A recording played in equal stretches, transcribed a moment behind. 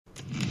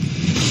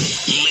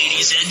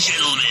and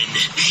gentlemen,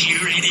 here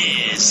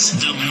it is,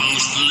 the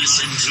most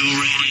listened to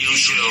radio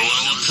show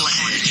on the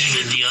planet.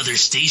 Even the other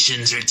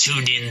stations are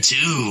tuned in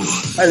too.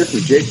 Hi, this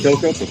is Jake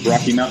Silkup with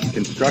Rocky Mountain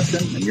Construction,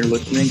 and you're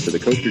listening to the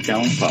Coaster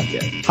Challenge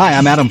podcast. Hi,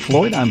 I'm Adam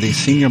Floyd. I'm the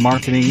Senior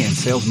Marketing and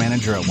Sales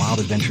Manager at Wild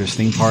Adventures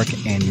Theme Park,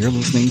 and you're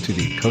listening to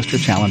the Coaster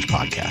Challenge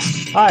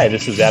podcast. Hi,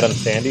 this is Adam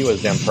Sandy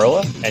with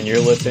Zamperla, and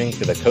you're listening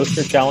to the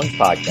Coaster Challenge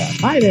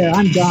podcast. Hi there,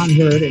 I'm Don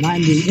Hurd, and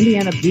I'm the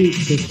Indiana Butte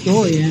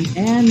historian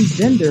and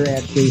vendor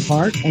at the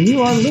park, and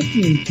you are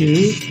listening to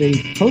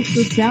the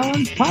Coaster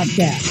Challenge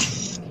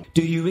podcast.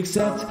 Do you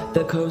accept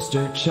the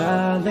Coaster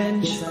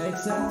Challenge? Yes, I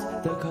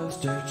accept the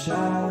Coaster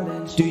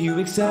Challenge. Do you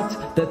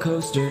accept the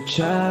Coaster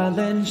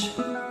Challenge?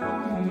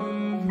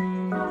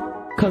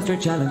 Coaster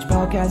Challenge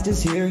podcast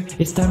is here.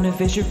 It's time to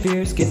face your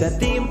fears. Get that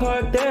theme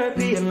park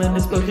therapy and lend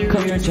us both your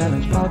Coaster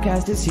Challenge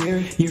podcast is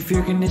here. Your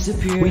fear can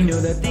disappear. We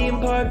know that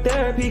theme park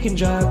therapy can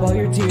dry up all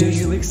your tears. Do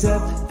you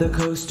accept the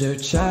Coaster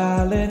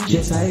Challenge?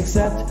 Yes, I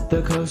accept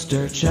the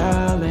Coaster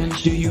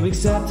Challenge. Do you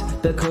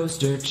accept the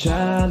Coaster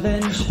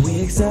Challenge?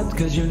 We accept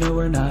because you know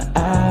we're not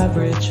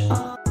average.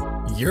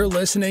 You're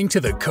listening to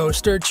the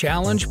Coaster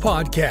Challenge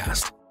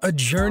podcast. A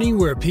journey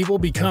where people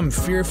become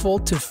fearful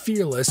to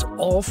fearless,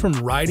 all from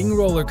riding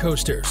roller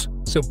coasters.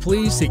 So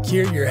please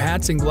secure your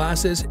hats and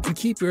glasses and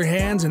keep your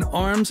hands and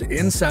arms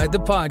inside the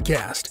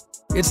podcast.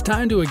 It's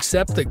time to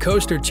accept the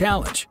Coaster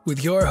Challenge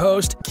with your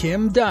host,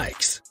 Kim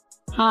Dykes.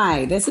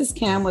 Hi, this is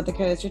Kim with the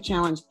Coaster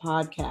Challenge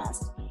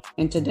podcast.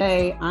 And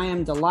today I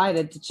am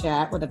delighted to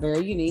chat with a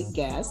very unique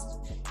guest.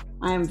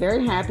 I am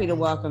very happy to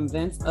welcome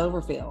Vince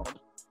Overfield,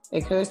 a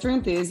coaster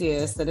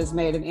enthusiast that has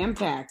made an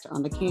impact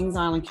on the Kings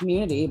Island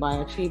community by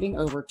achieving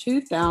over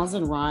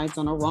 2,000 rides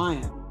on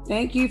Orion.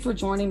 Thank you for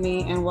joining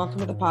me and welcome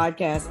to the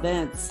podcast,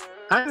 Vince.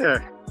 Hi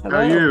there. Hello. How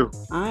are you?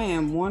 I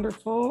am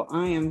wonderful.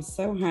 I am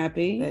so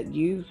happy that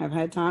you have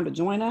had time to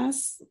join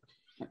us.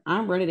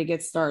 I'm ready to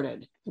get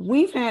started.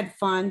 We've had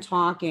fun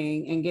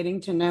talking and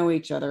getting to know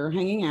each other,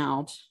 hanging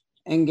out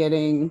and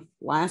getting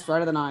last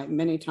ride of the night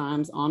many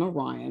times on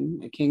Orion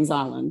at Kings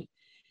Island.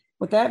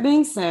 With that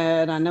being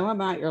said, I know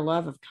about your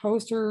love of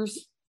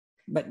coasters,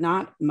 but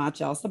not much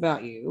else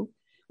about you.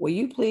 Will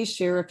you please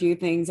share a few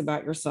things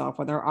about yourself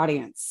with our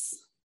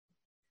audience?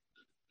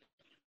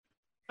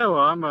 Oh,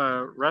 well, I'm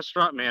a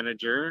restaurant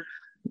manager,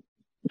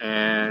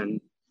 and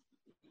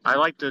I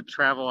like to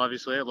travel,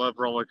 obviously. I love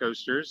roller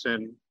coasters,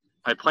 and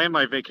I plan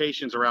my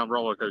vacations around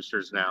roller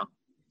coasters now.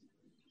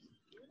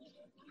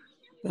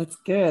 That's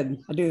good.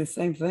 I do the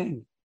same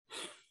thing.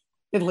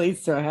 It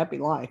leads to a happy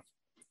life.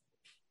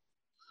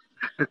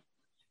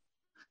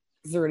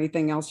 Is there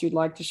anything else you'd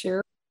like to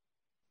share?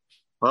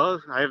 Well,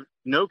 I have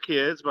no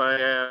kids, but I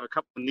have a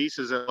couple of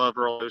nieces that love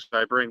roller coasters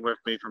I bring with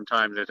me from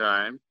time to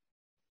time.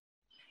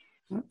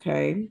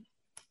 Okay.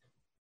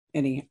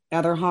 Any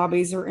other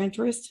hobbies or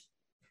interests?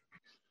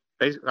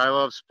 I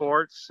love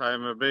sports.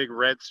 I'm a big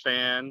Reds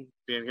fan,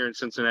 being here in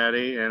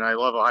Cincinnati, and I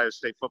love Ohio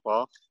State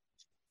football.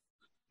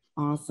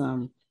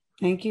 Awesome.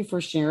 Thank you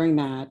for sharing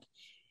that.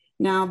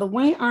 Now, the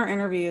way our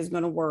interview is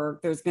going to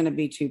work, there's going to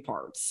be two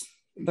parts.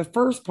 The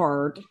first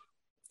part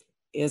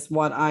is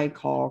what I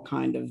call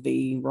kind of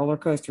the roller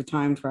coaster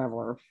time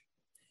traveler,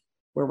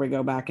 where we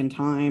go back in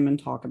time and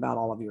talk about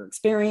all of your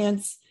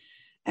experience.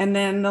 And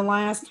then the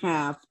last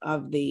half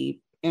of the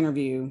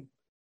interview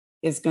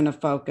is going to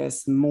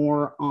focus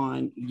more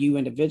on you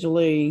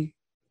individually,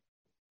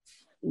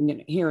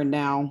 here and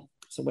now.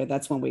 So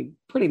that's when we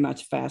pretty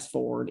much fast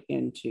forward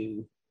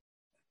into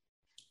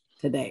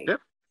today. Yep.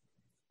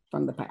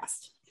 From the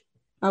past.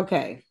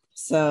 Okay,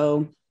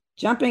 so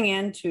jumping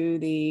into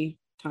the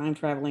time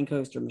traveling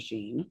coaster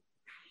machine.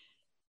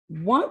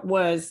 What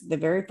was the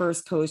very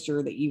first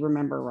coaster that you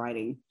remember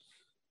riding?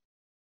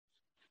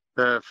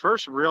 The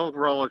first real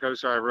roller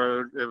coaster I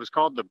rode, it was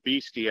called the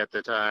Beastie at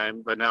the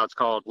time, but now it's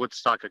called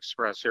Woodstock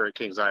Express here at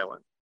Kings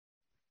Island.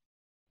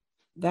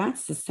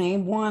 That's the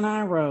same one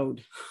I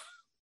rode.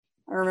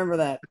 I remember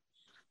that.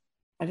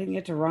 I didn't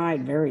get to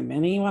ride very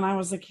many when I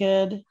was a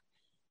kid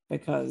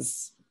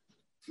because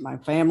my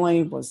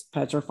family was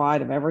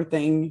petrified of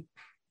everything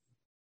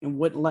and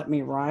wouldn't let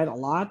me ride a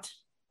lot.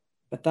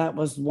 But that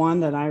was one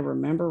that I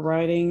remember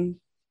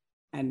riding,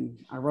 and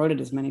I rode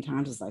it as many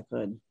times as I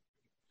could.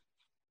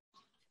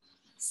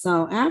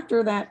 So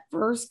after that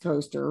first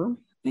coaster,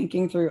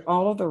 thinking through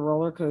all of the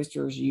roller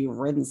coasters you've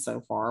ridden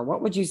so far,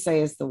 what would you say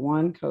is the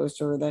one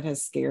coaster that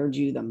has scared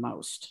you the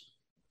most?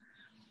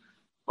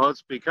 Well,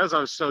 it's because I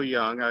was so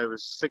young. I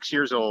was 6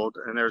 years old,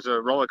 and there's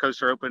a roller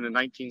coaster opened in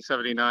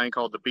 1979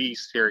 called the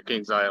Beast here at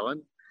Kings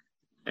Island.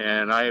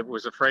 And I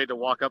was afraid to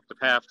walk up the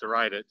path to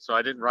ride it, so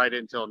I didn't ride it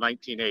until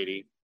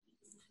 1980.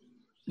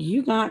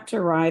 You got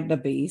to ride the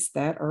Beast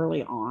that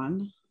early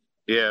on?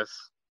 Yes.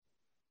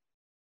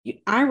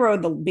 I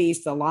rode the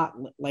Beast a lot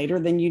later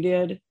than you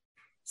did.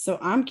 So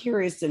I'm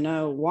curious to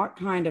know, what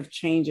kind of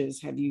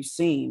changes have you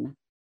seen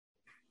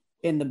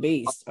in the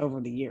Beast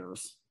over the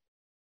years?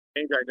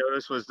 The thing I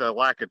noticed was the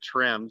lack of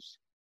trims.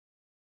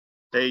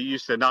 They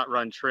used to not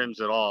run trims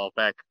at all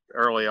back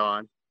early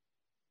on.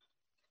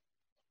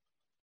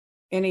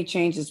 Any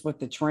changes with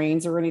the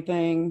trains or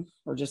anything,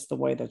 or just the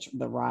way that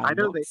the ride I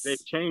know looks? they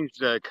changed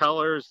the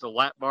colors. The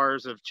lap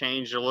bars have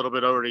changed a little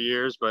bit over the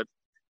years, but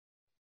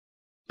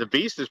the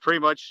Beast is pretty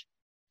much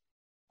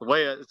the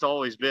way it's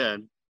always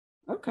been.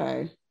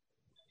 Okay.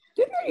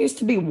 Didn't there used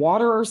to be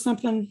water or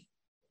something?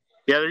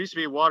 Yeah, there used to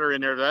be water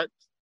in there. That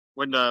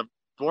when the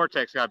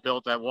vortex got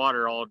built, that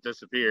water all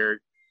disappeared.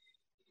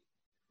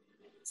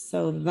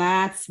 So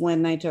that's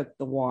when they took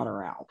the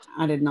water out.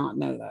 I did not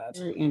know that.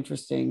 Very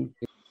interesting.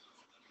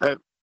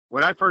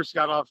 When I first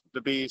got off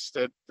the Beast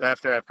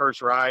after that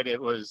first ride,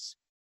 it was,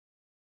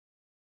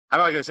 I'm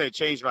not going to say it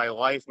changed my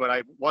life, but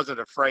I wasn't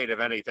afraid of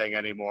anything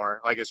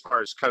anymore, like as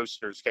far as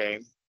coasters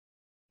came.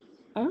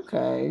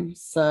 Okay.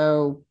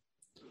 So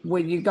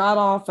when you got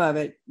off of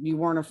it, you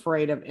weren't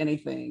afraid of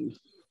anything.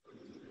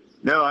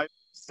 No, I'm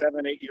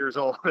 7, 8 years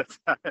old at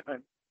the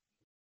time.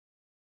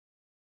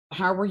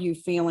 How were you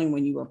feeling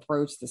when you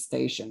approached the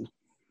station?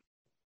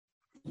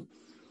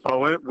 Oh,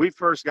 when we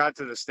first got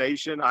to the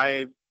station,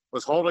 I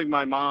was holding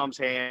my mom's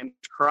hand,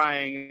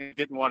 crying,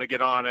 didn't want to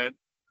get on it.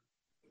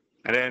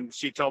 And then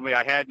she told me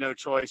I had no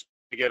choice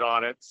to get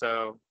on it.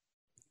 So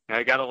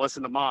I got to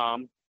listen to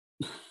Mom.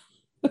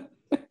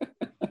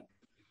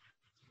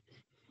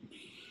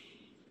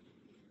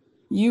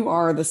 You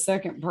are the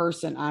second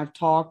person I've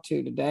talked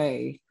to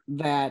today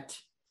that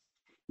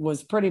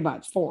was pretty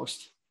much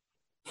forced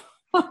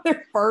on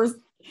their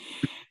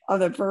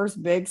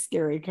first big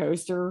scary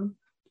coaster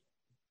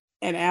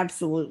and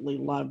absolutely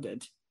loved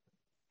it.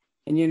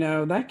 And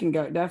that can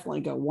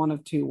definitely go one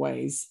of two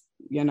ways.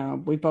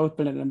 We've both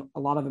been in a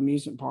lot of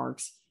amusement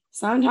parks.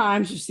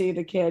 Sometimes you see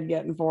the kid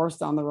getting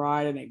forced on the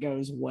ride and it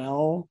goes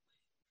well.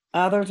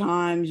 Other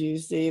times you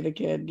see the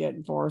kid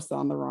getting forced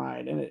on the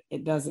ride and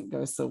it doesn't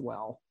go so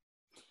well.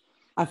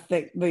 I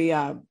think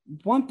the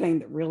one thing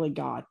that really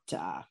got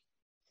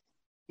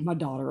my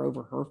daughter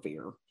over her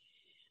fear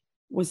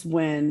was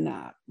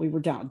when we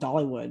were down at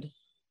Dollywood.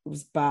 It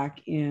was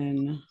back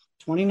in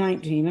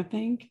 2019, I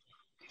think.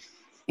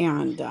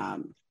 And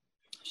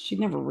she'd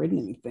never ridden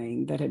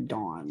anything that had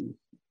gone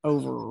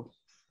over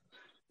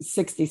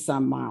 60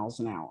 some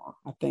miles an hour.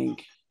 I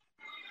think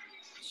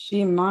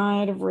she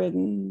might have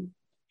ridden.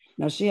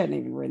 No, she hadn't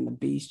even ridden the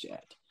Beast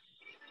yet.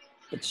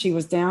 But she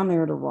was down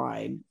there to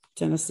ride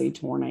Tennessee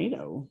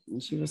Tornado.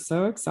 And she was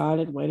so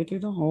excited, waited through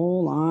the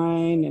whole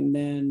line, and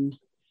then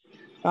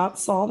about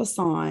saw the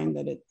sign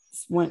that it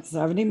went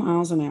 70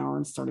 miles an hour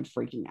and started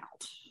freaking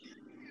out.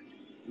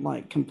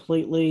 Like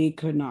completely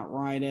could not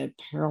ride it,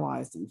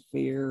 paralyzed in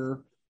fear.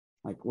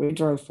 Like, we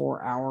drove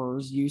 4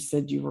 hours. You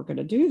said you were going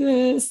to do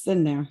this,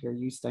 and now here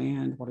you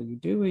stand. What are you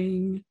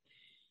doing?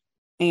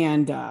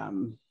 And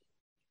the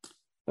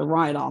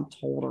ride-on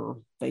told her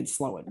they'd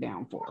slow it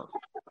down for her.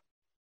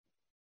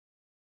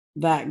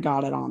 That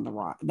got it on the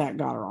ride. That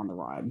got her on the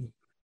ride.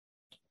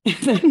 And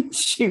then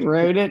she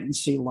rode it, and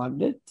she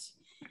loved it.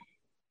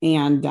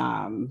 And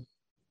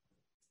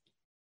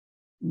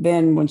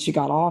then when she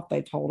got off,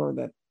 they told her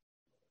that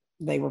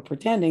they were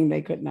pretending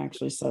they couldn't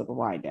actually slow the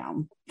ride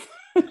down.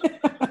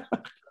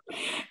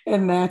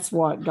 And that's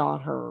what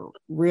got her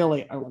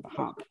really over the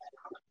hump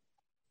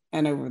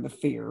and over the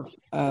fear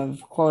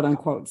of quote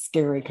unquote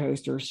scary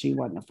coasters. She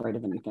wasn't afraid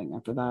of anything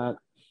after that.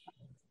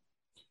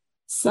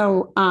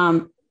 So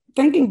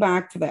thinking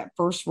back to that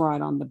first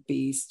ride on the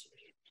Beast,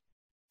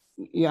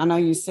 I know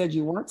you said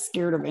you weren't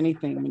scared of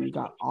anything when you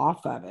got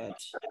off of it.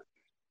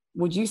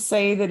 Would you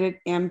say that it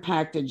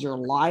impacted your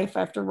life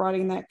after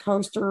riding that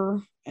coaster?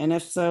 And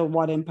if so,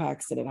 what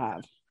impacts did it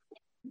have?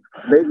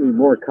 Made me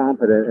more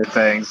confident in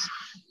things,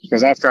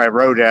 because after I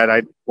rode that,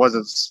 I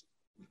wasn't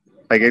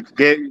like, it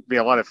gave me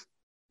a lot of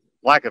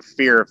lack of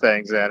fear of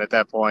things then at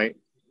that point.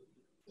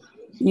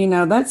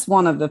 That's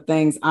one of the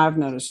things I've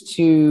noticed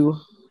too.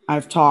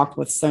 I've talked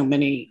with so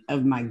many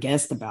of my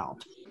guests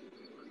about.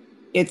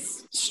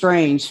 It's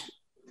strange.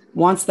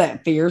 Once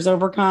that fear's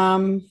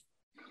overcome,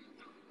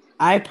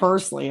 I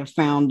personally have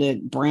found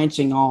it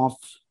branching off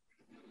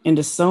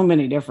into so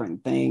many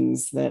different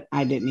things that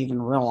I didn't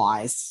even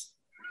realize,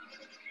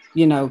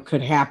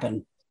 could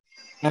happen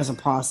as a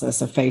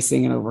process of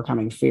facing and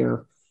overcoming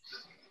fear.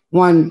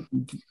 One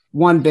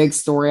big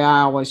story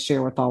I always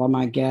share with all of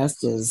my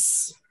guests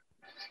is,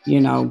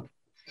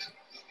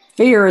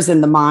 fear is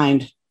in the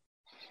mind.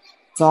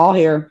 It's all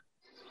here.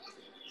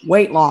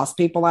 Weight loss.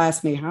 People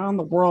ask me, how in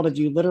the world have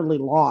you literally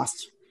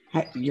lost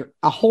you're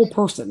a whole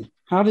person?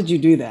 How did you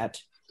do that?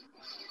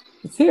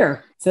 It's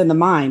here. It's in the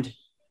mind.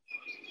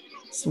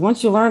 So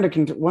once you learn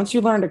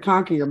to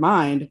conquer your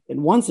mind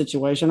in one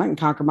situation, I can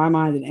conquer my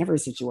mind in every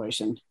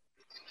situation.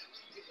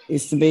 I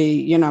used to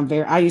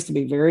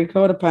be very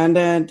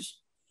codependent,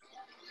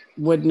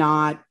 would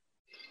not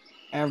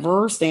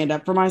ever stand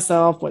up for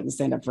myself, wouldn't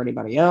stand up for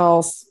anybody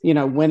else,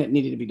 when it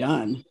needed to be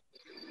done.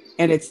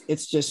 And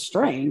it's just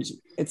strange.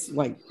 It's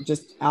like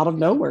just out of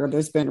nowhere,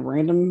 there's been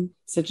random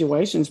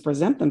situations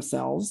present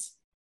themselves,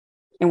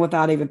 and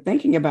without even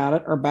thinking about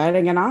it or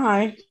batting an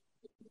eye,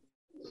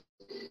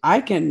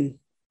 I can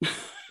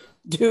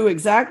do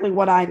exactly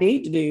what I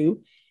need to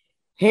do,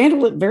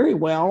 handle it very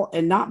well,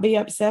 and not be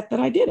upset that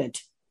I did it.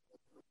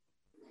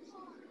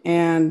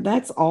 And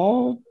that's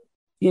all,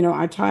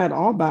 I tie it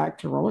all back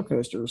to roller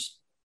coasters,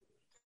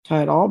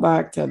 tie it all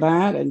back to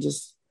that, and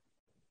just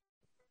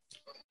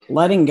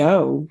letting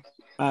go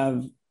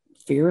of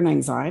fear and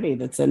anxiety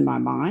that's in my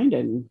mind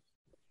and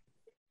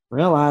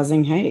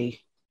realizing, hey,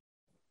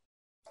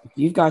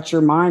 you've got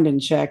your mind in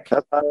check.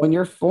 When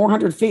you're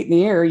 400 feet in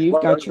the air,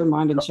 you've got your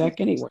mind in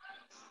check anyway.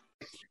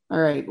 All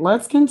right,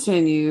 let's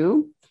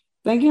continue.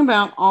 Thinking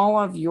about all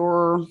of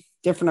your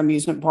different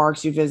amusement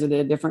parks you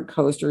visited, different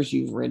coasters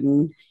you've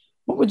ridden,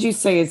 what would you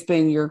say has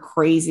been your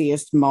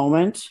craziest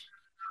moment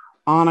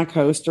on a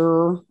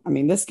coaster? I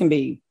mean, this can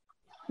be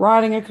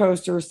riding a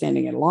coaster,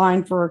 standing in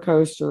line for a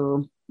coaster,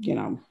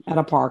 at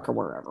a park or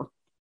wherever.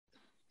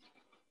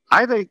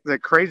 I think the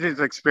craziest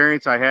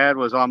experience I had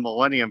was on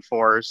Millennium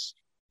Force.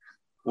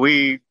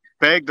 We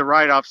begged the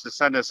write-offs to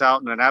send us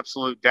out in an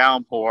absolute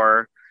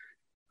downpour.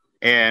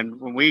 And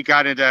when we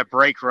got into that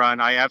brake run,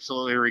 I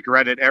absolutely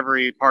regretted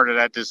every part of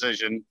that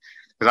decision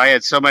because I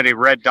had so many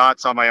red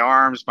dots on my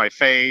arms, my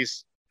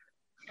face,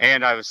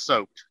 and I was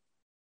soaked.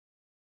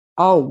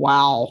 Oh,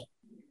 wow.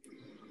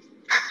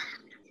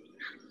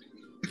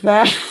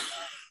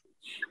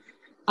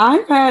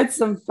 I've had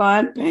some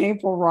fun,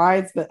 painful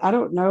rides, but I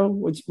don't know.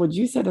 Would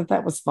you say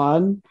that was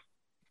fun?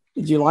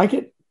 Did you like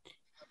it?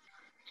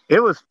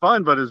 It was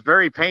fun, but it was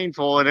very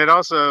painful. And it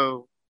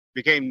also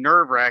became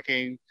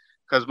nerve-wracking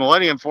because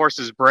Millennium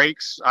Force's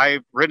brakes,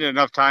 I've ridden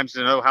enough times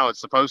to know how it's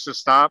supposed to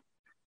stop.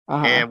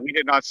 Uh-huh. And we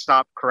did not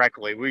stop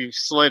correctly. We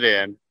slid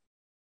in.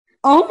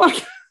 Oh, my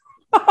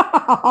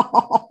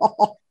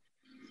God.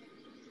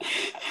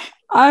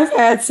 I've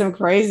had some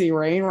crazy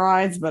rain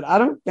rides, but I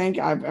don't think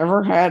I've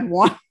ever had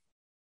one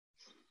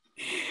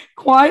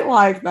quite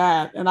like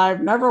that. And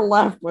I've never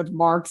left with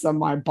marks on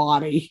my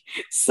body.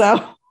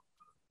 So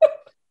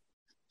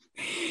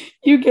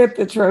you get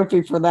the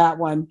trophy for that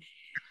one.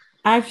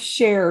 I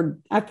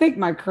think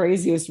my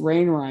craziest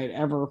rain ride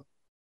ever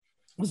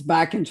was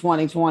back in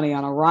 2020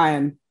 on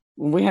Orion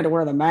when we had to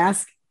wear the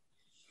mask.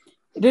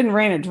 It didn't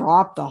rain a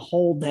drop the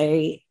whole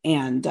day.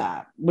 And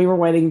we were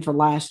waiting for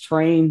last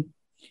train.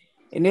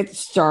 And it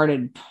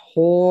started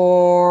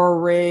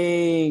pouring.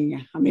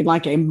 I mean,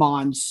 like a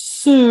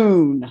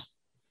monsoon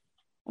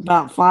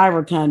about 5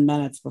 or 10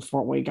 minutes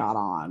before we got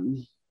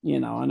on,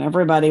 and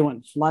everybody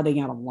went flooding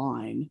out of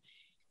line.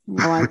 And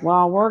we're like,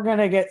 well, we're going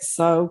to get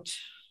soaked.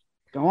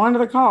 Go into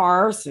the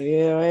car. So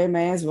we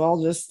may as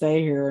well just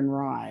stay here and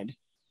ride.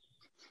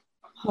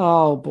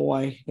 Oh,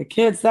 boy. The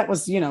kids, that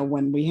was,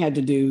 when we had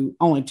to do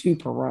only 2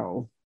 per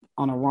row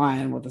on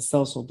Orion with the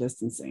social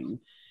distancing.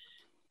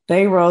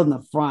 They rode in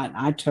the front.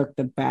 I took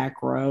the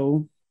back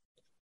row.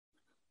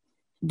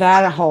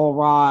 That whole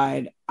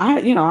ride, I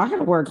got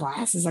to wear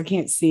glasses. I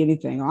can't see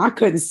anything. I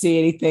couldn't see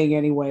anything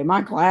anyway.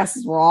 My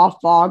glasses were all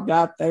fogged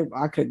up.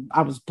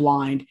 I was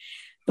blind.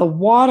 The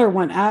water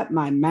went up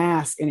my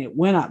mask and it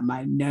went up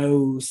my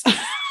nose.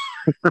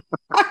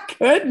 I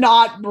could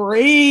not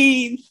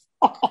breathe.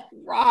 Oh,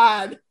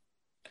 Rod.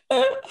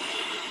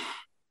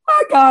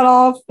 I got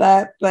off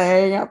that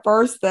thing. The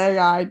first thing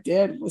I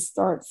did was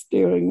start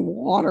spewing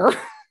water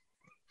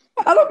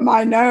out of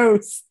my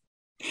nose.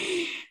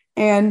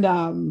 And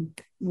I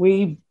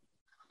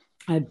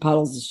had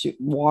puddles of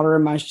water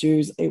in my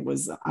shoes. I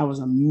was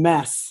a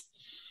mess.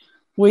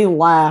 We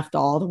laughed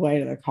all the way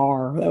to the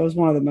car. That was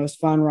one of the most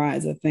fun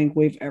rides I think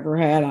we've ever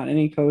had on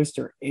any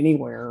coaster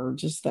anywhere,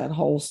 just that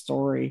whole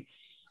story.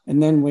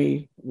 And then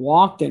we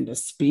walked into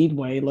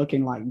Speedway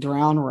looking like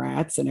drowned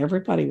rats, and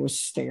everybody was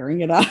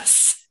staring at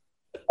us.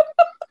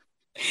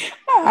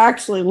 I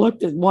actually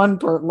looked at one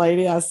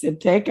lady. I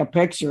said, take a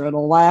picture.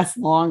 It'll last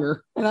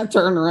longer. And I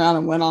turned around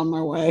and went on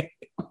my way.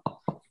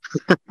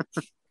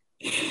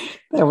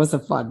 That was a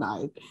fun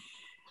night.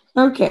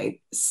 Okay.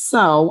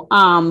 So,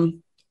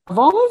 of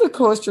all of the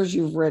coasters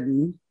you've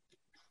ridden,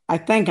 I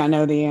think I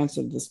know the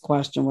answer to this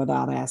question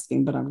without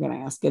asking, but I'm going to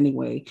ask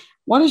anyway.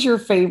 What is your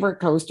favorite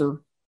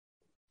coaster?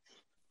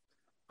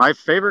 My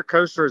favorite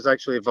coaster is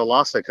actually a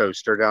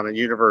Velocicoaster down in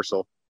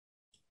Universal.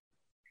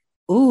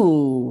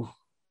 Ooh,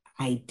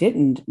 I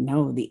didn't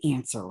know the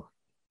answer.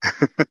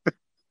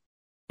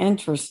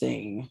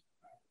 Interesting.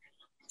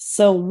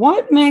 So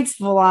what makes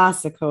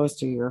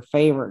Velocicoaster your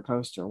favorite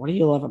coaster? What do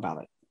you love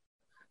about it?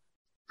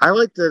 I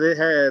like that it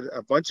had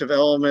a bunch of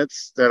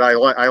elements that I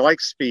like. I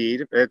like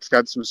speed. It's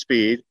got some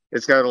speed.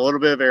 It's got a little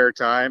bit of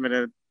airtime,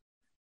 and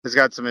it's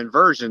got some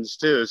inversions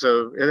too.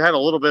 So it had a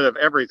little bit of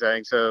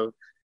everything. So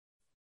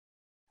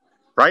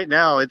right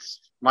now it's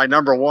my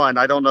number one.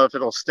 I don't know if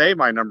it'll stay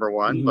my number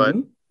one, but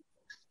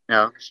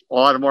a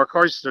lot of more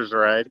coasters to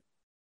ride.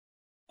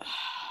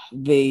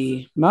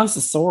 The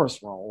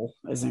Mosasaurus roll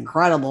is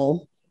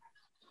incredible.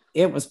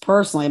 It was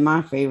personally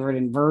my favorite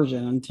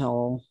inversion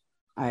until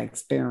I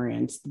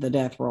experienced the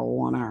death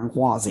roll on Iron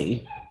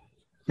Quasi,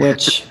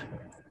 which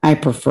I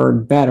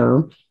preferred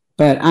better.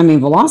 But I mean,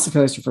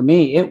 Velocicoaster for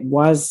me, it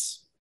was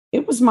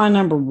my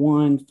number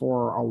one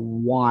for a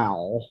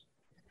while.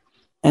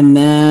 And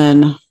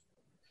then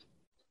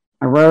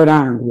I rode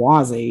Iron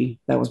Quasi.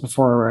 That was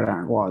before I rode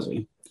Iron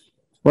Quasi.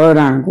 Rode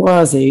Iron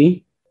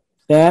Quasi.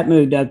 That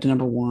moved up to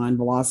number 1.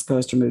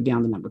 Velocicoaster moved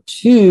down to number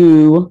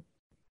 2.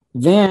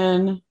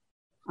 Then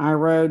I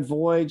rode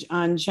Voyage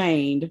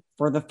Unchained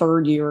for the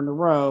 3rd year in a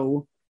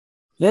row.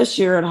 This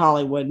year at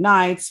Hollywood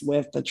Nights,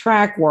 with the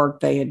track work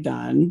they had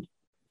done,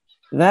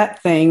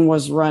 that thing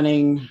was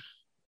running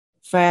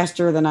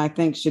faster than I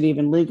think should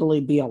even legally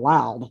be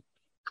allowed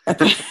at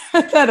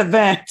that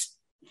event.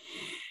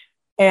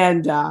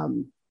 And I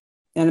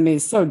mean,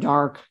 it's so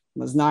dark,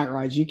 those night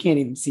rides, you can't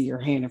even see your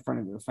hand in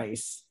front of your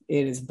face.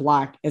 It is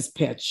black as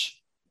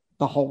pitch,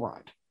 the whole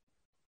ride.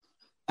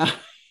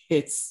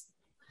 It's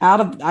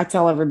I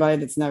tell everybody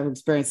that's never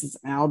experienced this,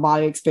 an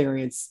out-of-body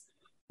experience,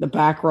 the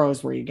back row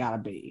is where you got to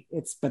be.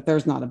 But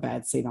there's not a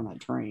bad seat on that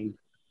train.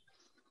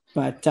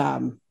 But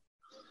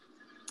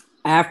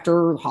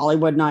after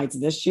Hollywood Nights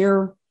this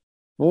year,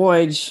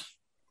 Voyage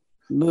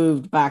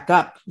moved back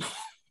up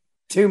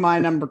to my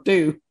number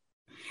 2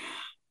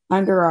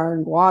 under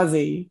Iron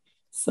Gwazi.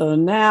 So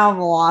now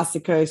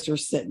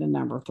Velocicoaster's sitting at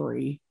number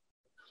 3.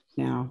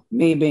 Now,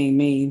 me being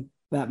me,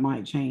 that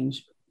might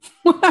change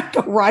when I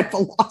go ride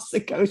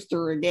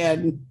Velocicoaster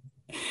again.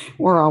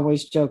 We're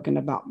always joking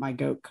about my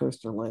goat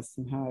coaster list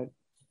and how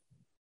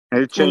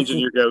it's changing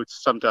your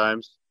goats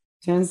sometimes.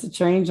 Tends to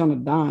change on a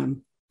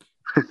dime.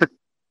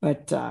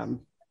 But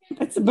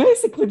it's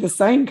basically the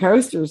same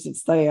coasters that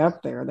stay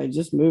up there. They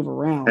just move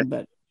around.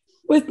 But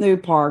with new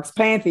parks,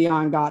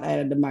 Pantheon got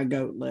added to my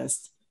goat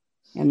list.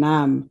 And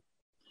I'm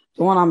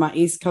going on my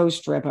East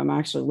Coast trip. I'm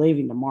actually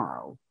leaving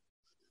tomorrow.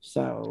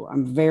 So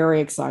I'm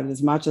very excited.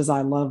 As much as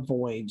I love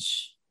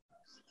Voyage,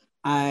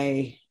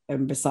 I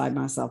am beside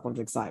myself with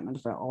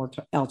excitement for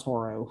El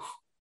Toro.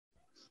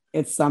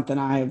 It's something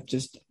I have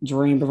just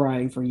dreamed of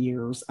riding for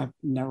years. I've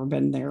never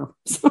been there.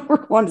 So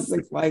we're going to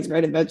Six Flags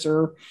Great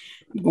Adventure.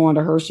 I'm going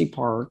to Hershey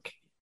Park,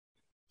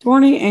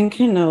 Dorney and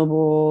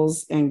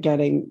Knoebels, and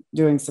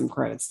doing some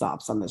credit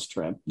stops on this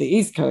trip. The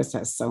East Coast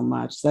has so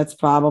much. That's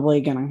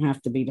probably going to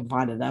have to be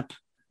divided up.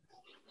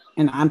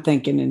 And I'm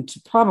thinking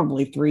into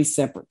probably 3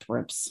 separate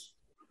trips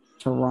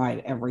to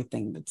ride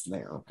everything that's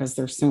there, because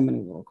there's so many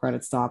little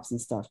credit stops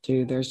and stuff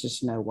too. There's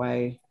just no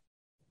way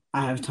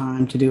I have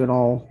time to do it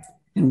all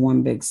in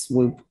one big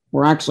swoop.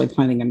 We're actually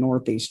planning a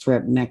Northeast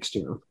trip next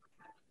year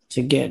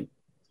to get,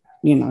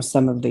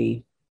 some of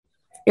the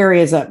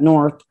areas up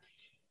north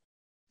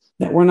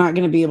that we're not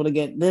going to be able to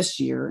get this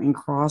year, and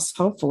cross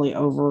hopefully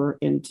over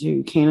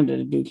into Canada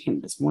to do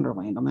Canada's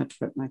Wonderland on that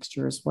trip next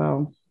year as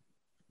well.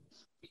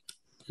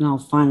 And I'll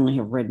finally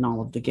have ridden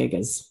all of the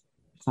Gigas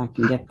if I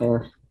can get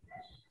there.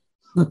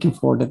 Looking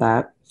forward to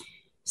that.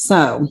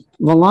 So,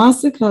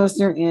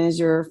 Velocicoaster is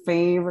your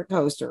favorite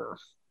coaster.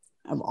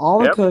 Of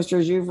all the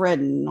coasters you've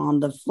ridden,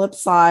 on the flip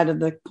side of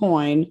the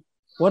coin,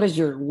 what is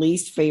your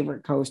least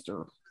favorite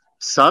coaster?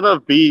 Son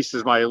of Beast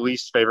is my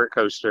least favorite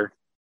coaster.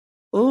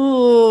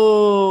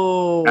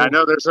 Ooh. I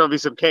know there's going to be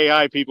some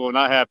KI people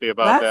not happy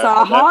about that. That's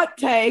a hot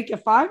take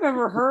if I've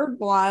ever heard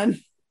one.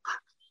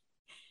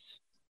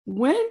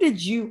 When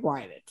did you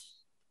ride it?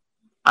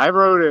 I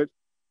rode it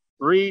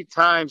 3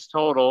 times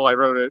total. I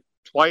rode it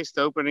twice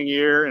the opening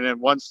year and then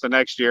once the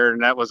next year,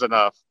 and that was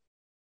enough.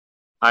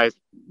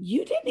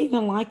 You didn't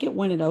even like it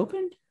when it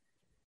opened?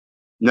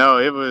 No,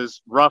 it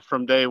was rough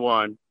from day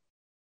one.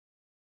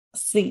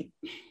 See,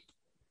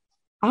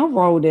 I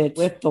rode it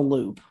with the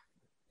loop,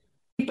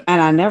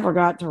 and I never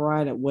got to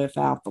ride it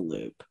without the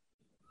loop.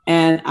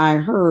 And I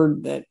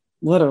heard that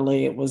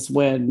literally it was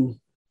when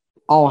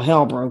all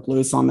hell broke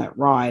loose on that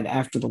ride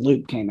after the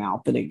loop came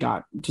out that it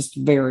got just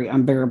very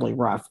unbearably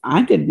rough.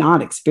 I did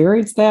not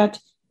experience that.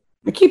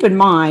 But keep in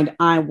mind,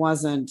 I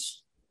wasn't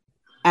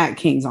at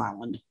Kings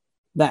Island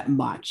that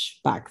much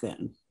back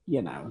then,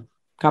 a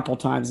couple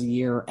times a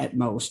year at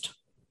most,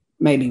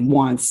 maybe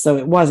once. So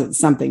it wasn't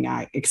something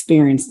I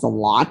experienced a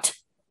lot.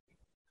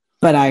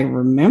 But I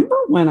remember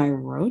when I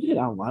rode it,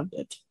 I loved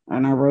it.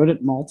 And I rode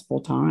it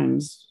multiple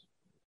times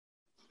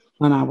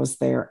when I was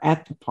there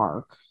at the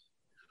park.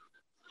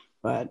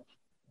 But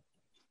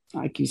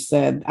like you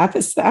said, I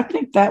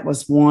think that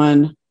was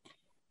one.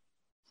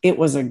 It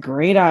was a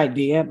great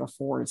idea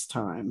before its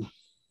time.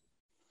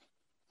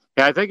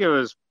 Yeah, I think it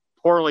was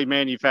poorly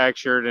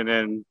manufactured, and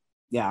then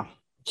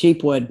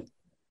cheap wood.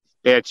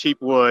 Yeah, cheap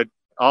wood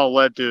all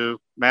led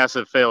to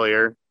massive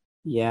failure.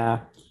 Yeah,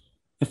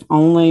 if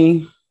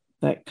only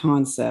that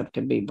concept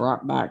could be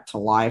brought back to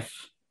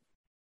life.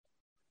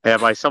 Yeah,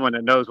 by someone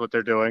that knows what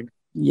they're doing.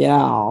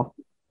 Yeah,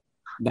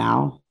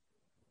 now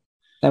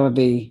that would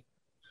be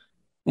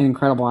an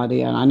incredible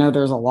idea. And I know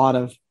there's a lot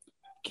of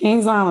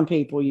Kings Island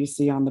people you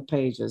see on the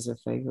pages.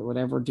 If they would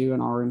ever do an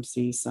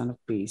RMC Son of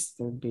Beast,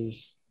 there'd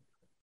be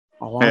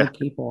a lot of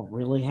people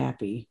really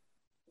happy,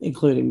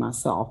 including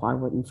myself. I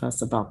wouldn't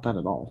fuss about that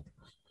at all.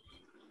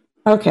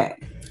 Okay,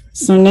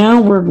 so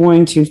now we're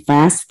going to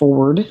fast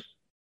forward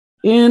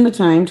in the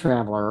Time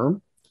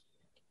Traveler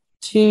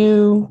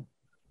to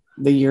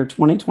the year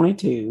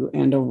 2022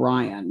 and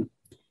Orion.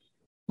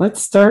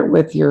 Let's start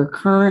with your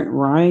current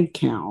ride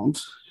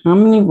count. How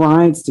many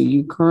rides do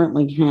you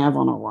currently have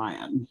on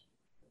Orion?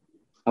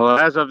 Well,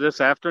 as of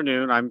this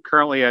afternoon, I'm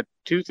currently at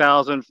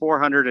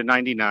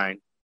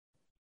 2,499.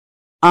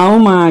 Oh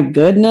my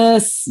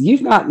goodness.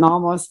 You've gotten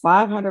almost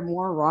 500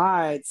 more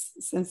rides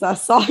since I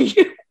saw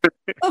you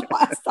the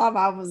last time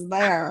I was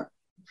there.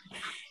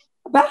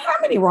 About how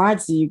many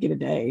rides do you get a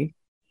day?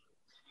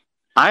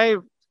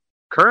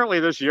 Currently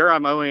this year,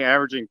 I'm only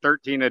averaging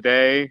 13 a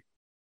day.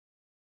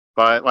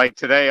 But like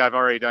today, I've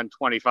already done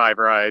 25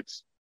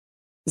 rides.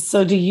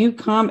 So do you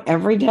come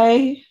every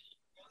day?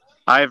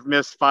 I've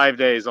missed 5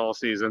 days all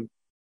season.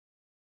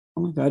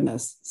 Oh my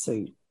goodness. So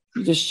you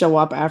just show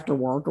up after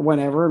work or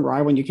whenever and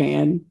ride when you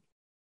can?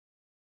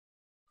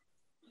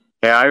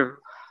 Yeah,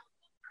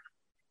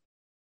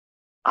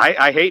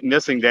 I hate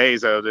missing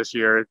days though this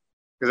year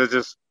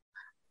because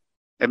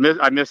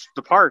I missed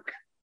the park.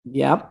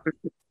 Yep.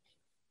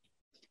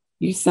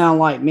 You sound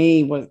like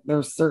me.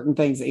 There's certain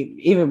things,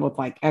 even with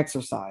like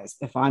exercise.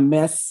 If I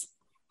miss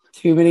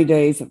too many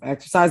days of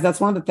exercise, that's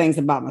one of the things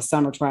about my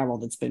summer travel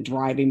that's been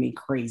driving me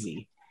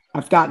crazy.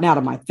 I've gotten out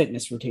of my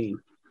fitness routine.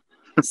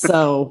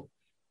 So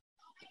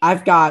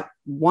I've got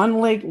 1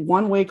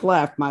 week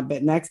left, my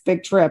next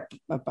big trip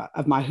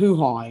of my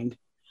hoo-hawing.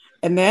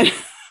 And then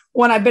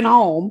when I've been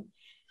home,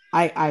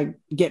 I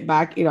get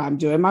back, I'm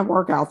doing my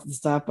workouts and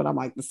stuff, but I'm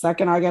like, the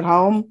second I get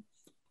home,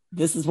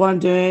 this is what I'm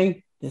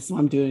doing. This is what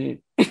I'm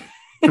doing.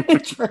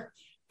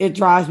 It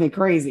drives me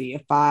crazy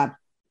if I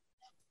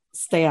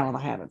stay out of the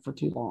habit for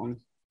too long.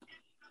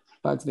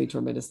 Bugs me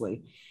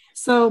tremendously.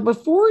 So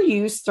before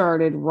you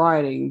started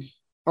riding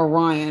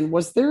Orion,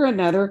 was there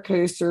another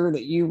coaster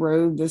that you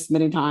rode this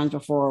many times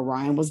before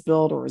Orion was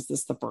built, or is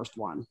this the first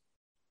one?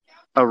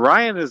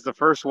 Orion is the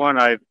first one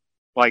I've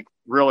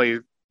really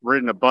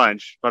ridden a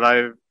bunch, but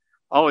I've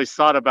always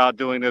thought about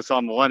doing this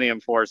on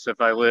Millennium Force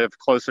if I live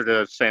closer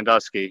to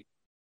Sandusky.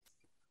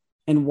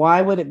 And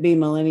why would it be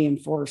Millennium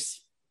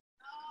Force?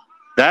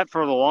 That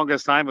for the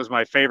longest time was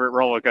my favorite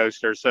roller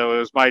coaster, so it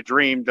was my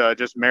dream to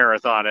just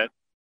marathon it.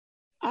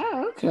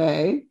 Oh,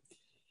 okay.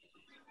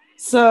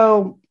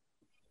 So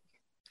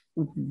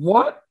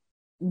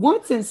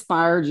what's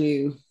inspired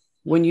you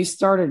when you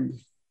started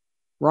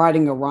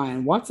riding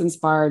Orion? What's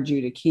inspired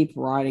you to keep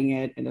riding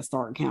it and to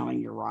start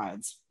counting your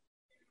rides?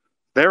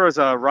 There was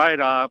a ride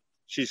up.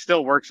 She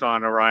still works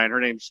on Orion. Her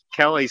name's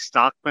Kelly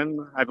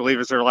Stockman, I believe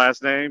is her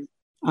last name.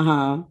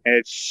 Uh-huh.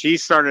 And she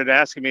started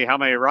asking me how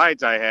many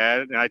rides I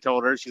had. And I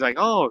told her, she's like,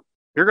 oh,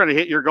 you're going to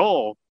hit your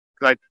goal.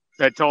 Because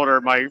I told her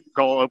my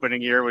goal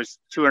opening year was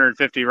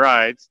 250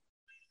 rides.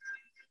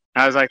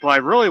 And I was like, well, I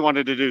really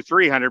wanted to do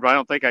 300, but I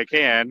don't think I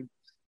can.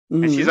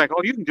 Mm-hmm. And she's like,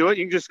 oh, you can do it.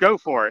 You can just go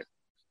for it.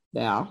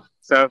 Yeah.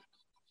 So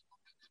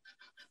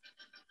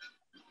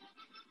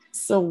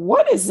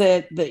what is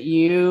it that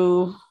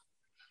you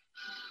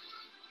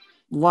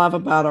love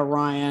about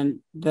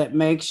Orion that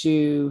makes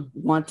you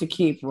want to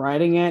keep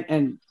riding it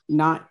and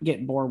not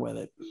get bored with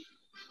it?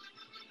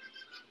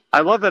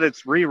 I love that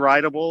it's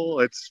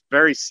re-rideable. It's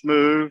very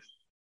smooth.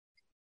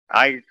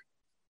 I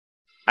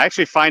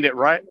actually find it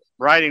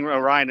riding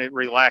Orion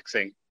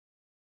relaxing.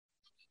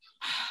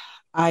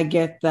 I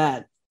get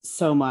that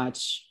so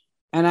much.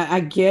 And I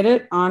get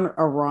it on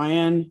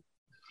Orion.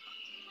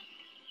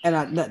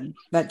 And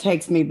that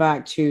takes me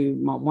back to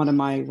one of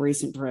my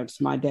recent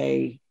trips, my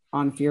day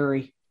on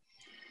Fury.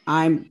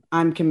 I'm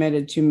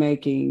committed to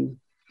making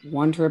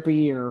one trip a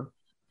year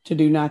to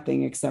do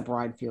nothing except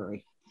ride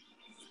Fury.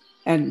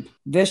 And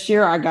this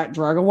year I got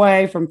drug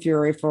away from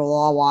Fury for a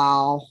little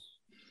while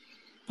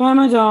by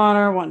my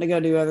daughter wanting to go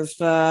do other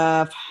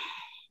stuff.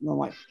 And I'm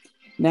like,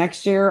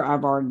 next year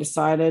I've already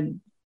decided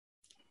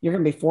you're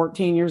going to be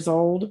 14 years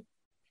old.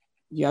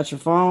 You got your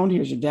phone.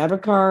 Here's your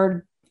debit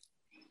card.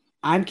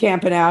 I'm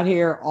camping out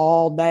here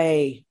all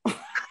day.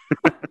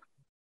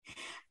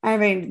 I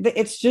mean,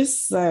 it's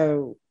just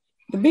so...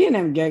 The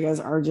B&M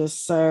Gigas are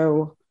just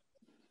so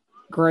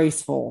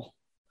graceful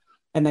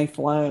and they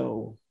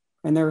flow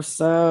and they're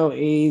so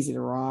easy to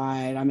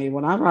ride. I mean,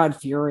 when I ride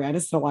Fury, I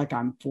just feel like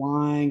I'm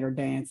flying or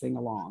dancing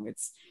along.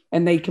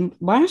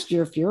 Last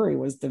year Fury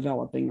was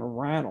developing a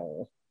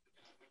rattle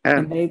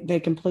and they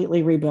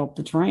completely rebuilt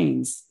the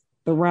trains.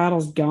 The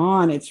rattle's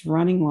gone. It's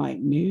running like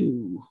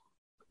new.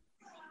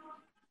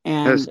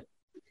 And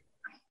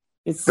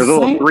it's the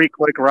little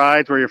 3-click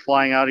rides where you're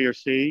flying out of your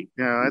seat.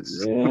 Yeah.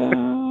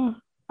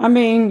 I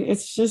mean,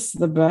 it's just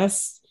the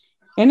best.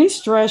 Any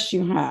stress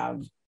you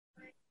have,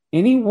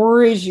 any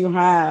worries you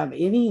have,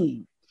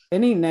 any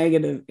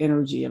negative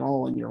energy at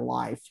all in your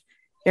life,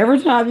 every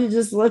time you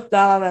just lift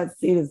out of that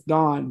seat, it's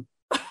gone.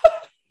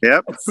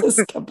 Yep. It's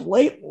just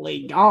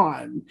completely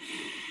gone.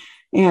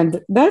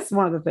 And that's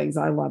one of the things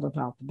I love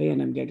about the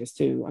B&M Gigas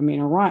too. I mean,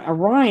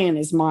 Orion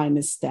is my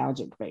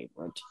nostalgic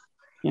favorite.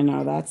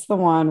 That's the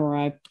one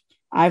where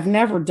I've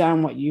never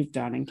done what you've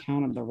done and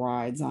counted the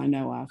rides. I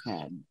know I've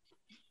had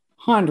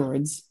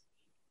hundreds,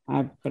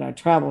 but I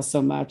travel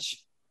so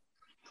much,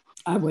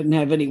 I wouldn't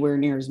have anywhere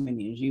near as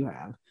many as you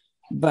have.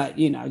 But,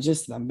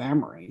 just the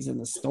memories and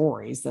the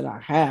stories that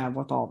I have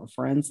with all the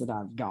friends that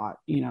I've got,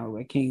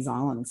 at Kings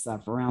Island and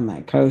stuff around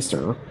that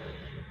coaster.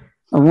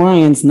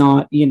 Orion's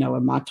not,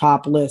 in my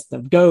top list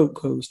of GOAT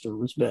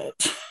coasters, but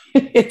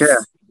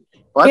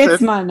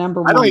it's my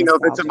number one. I don't even know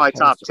if it's in my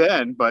top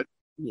 10, but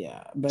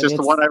Yeah, but just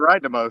the one I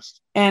ride the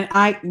most. And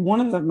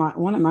one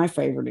of my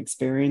favorite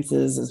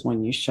experiences is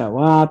when you show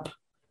up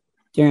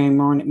during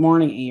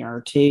morning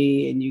ERT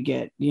and you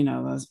get,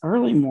 those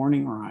early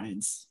morning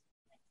rides.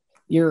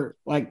 You're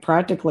like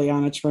practically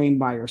on a train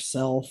by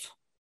yourself,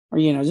 or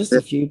just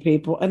a few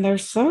people, and they're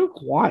so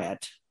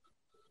quiet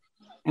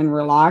and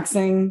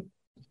relaxing.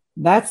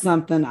 That's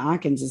something I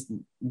can just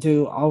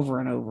do over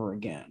and over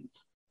again.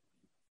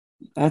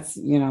 That's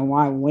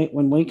why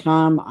when we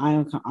come,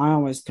 I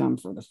always come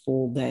for the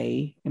full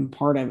day, and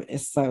part of it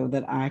is so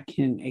that I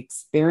can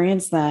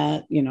experience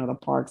that. The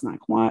park's not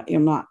quiet,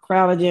 not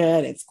crowded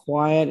yet. It's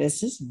quiet. It's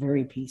just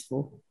very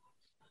peaceful.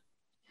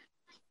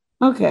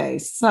 Okay,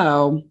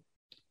 so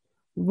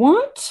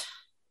what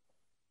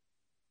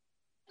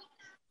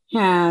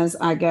has,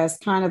 I guess,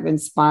 kind of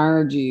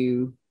inspired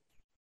you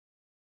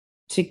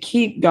to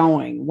keep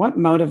going? What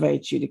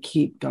motivates you to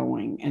keep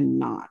going and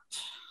not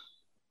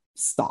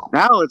stop?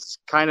 Now it's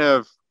kind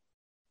of,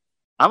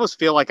 I almost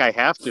feel like I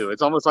have to.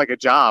 It's almost like a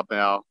job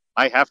now.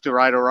 I have to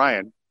ride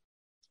Orion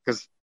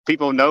because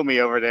people know me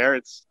over there.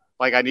 It's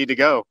like I need to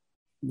go.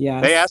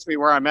 Yes. They ask me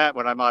where I'm at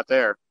when I'm not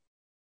there.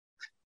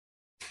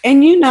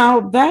 And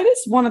that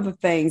is one of the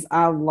things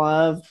I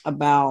love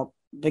about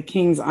the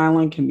Kings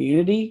Island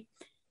community.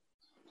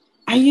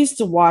 I used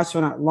to watch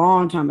a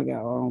long time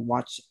ago.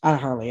 I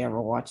hardly ever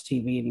watch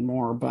TV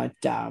anymore, but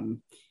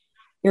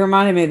it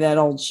reminded me of that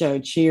old show,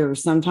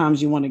 Cheers.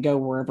 Sometimes you want to go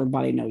where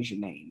everybody knows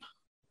your name.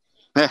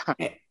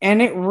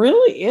 And it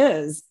really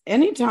is.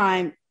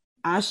 Anytime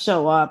I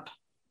show up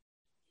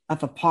at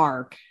the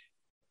park,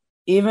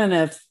 even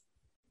if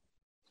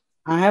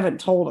I haven't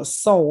told a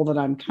soul that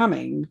I'm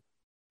coming,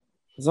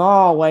 there's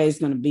always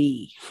going to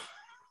be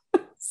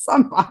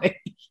somebody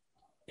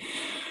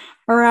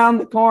around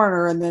the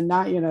corner. And then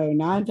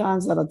 9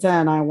 times out of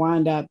 10, I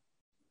wind up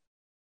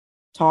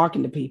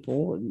talking to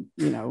people and,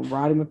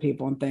 riding with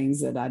people and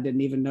things that I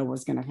didn't even know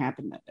was going to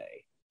happen that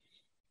day.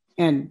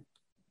 And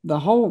the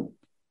whole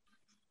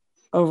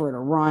over at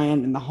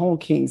Orion and the whole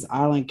Kings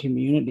Island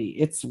community,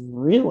 it's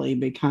really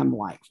become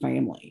like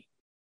family.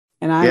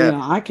 And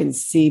I can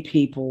see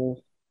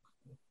people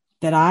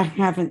that I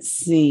haven't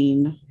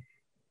seen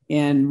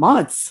in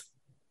months.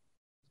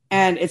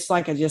 And it's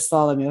like I just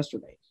saw them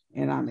yesterday.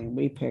 And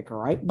we pick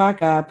right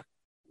back up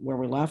where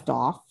we left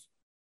off.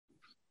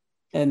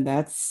 And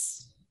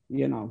that's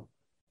what,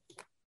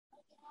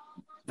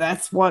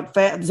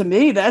 to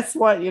me, that's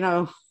what,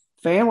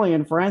 family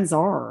and friends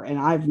are. And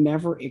I've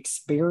never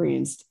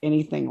experienced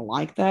anything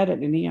like that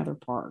at any other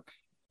park.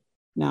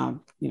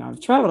 Now, I've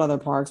traveled other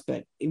parks,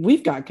 but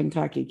we've got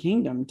Kentucky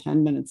Kingdom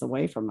 10 minutes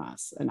away from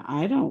us. And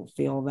I don't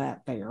feel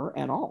that there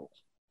at all.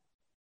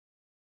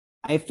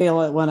 I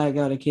feel it when I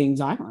go to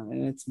Kings Island,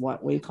 and it's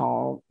what we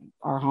call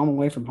our home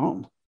away from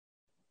home.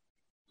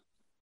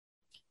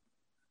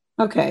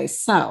 Okay,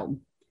 so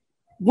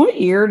what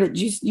year did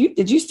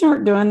you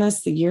start doing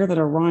this? The year that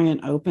Orion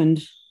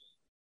opened?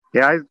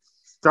 Yeah, I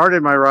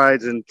started my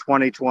rides in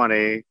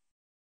 2020.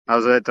 I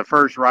was at the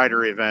first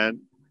rider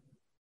event.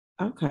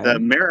 Okay. The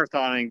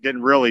marathoning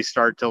didn't really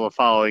start till the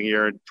following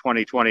year in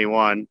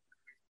 2021.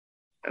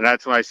 And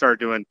that's when I started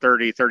doing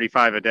 30,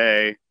 35 a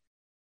day.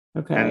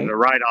 Okay. And the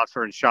ride-offs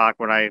were in shock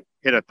when I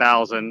hit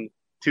 1,000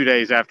 2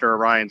 days after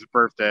Orion's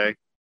birthday.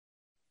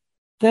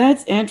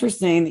 That's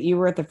interesting that you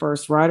were at the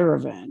first rider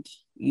event.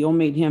 You'll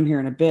meet him here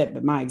in a bit,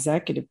 but my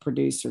executive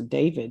producer,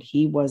 David,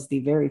 he was the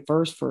very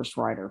first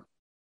rider.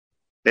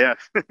 Yeah.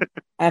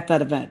 At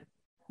that event.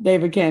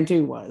 David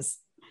Cantu was.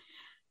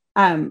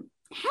 How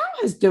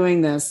is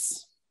doing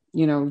this,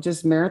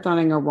 just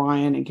marathoning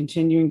Orion and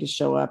continuing to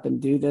show up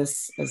and do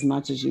this as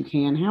much as you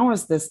can, how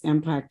has this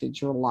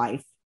impacted your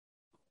life?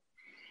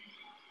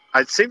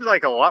 It seems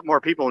like a lot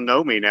more people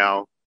know me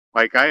now.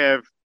 Like I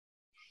have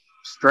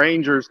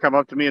strangers come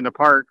up to me in the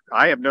park.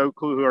 I have no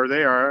clue who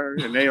they are.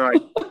 And they're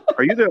like,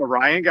 are you the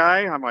Orion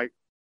guy? I'm like,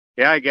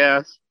 yeah, I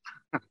guess.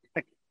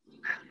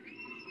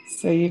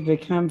 So you've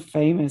become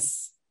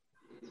famous.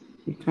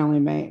 You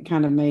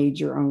kind of made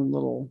your own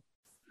little.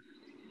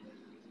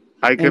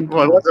 It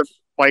wasn't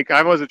like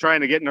I wasn't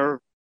trying to get in a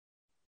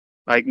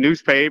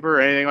newspaper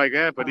or anything like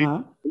that, but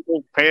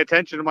people pay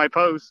attention to my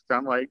posts.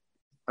 I'm like,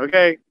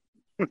 okay.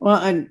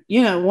 Well, and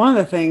one of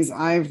the things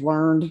I've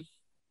learned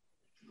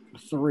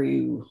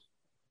through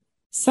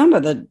some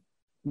of the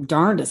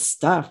darndest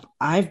stuff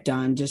I've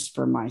done just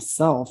for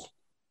myself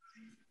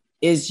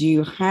is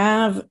you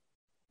have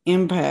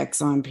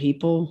impacts on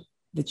people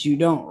that you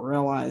don't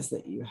realize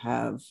that you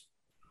have.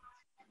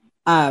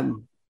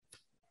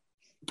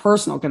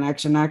 Personal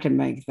connection I can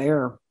make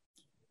there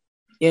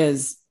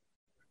is,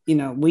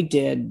 we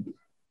did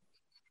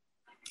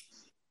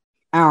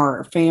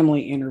our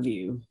family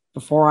interview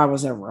before I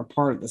was ever a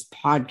part of this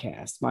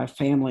podcast. My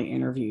family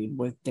interviewed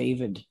with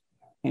David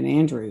and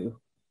Andrew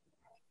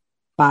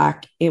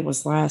back. It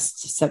was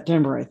last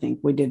September, I think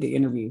we did the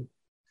interview,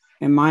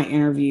 and my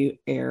interview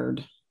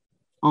aired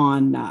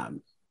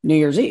on New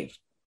Year's Eve.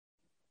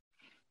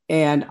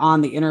 And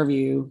on the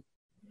interview,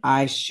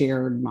 I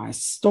shared my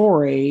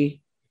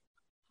story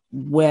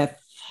with,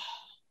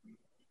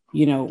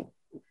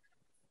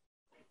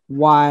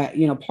 why,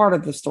 part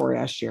of the story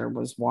I shared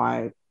was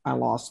why I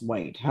lost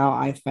weight, how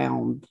I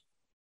found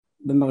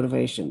the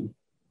motivation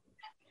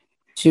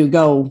to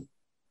go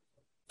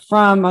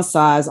from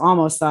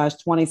almost size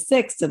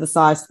 26 to the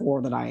size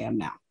 4 that I am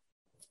now.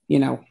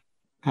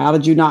 How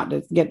did you not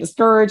get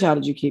discouraged? How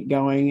did you keep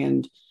going?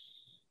 And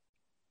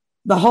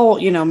the whole,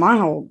 my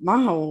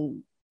whole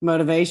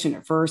motivation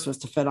at first was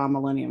to fit on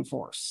Millennium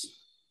Force.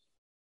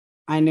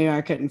 I knew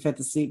I couldn't fit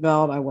the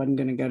seatbelt. I wasn't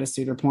going to go to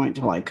Cedar Point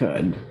till I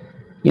could.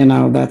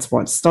 That's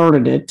what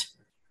started it.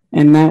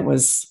 And that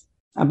was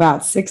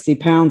about 60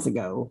 pounds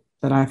ago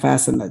that I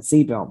fastened that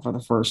seatbelt for the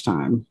first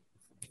time.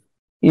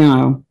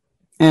 And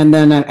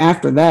then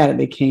after that, it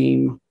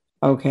became,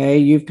 okay,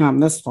 you've come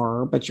this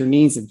far, but your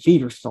knees and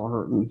feet are still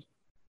hurting.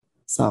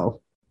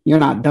 So you're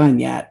not done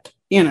yet.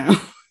 Got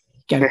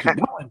to keep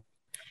going.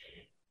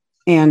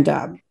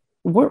 And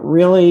what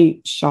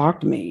really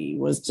shocked me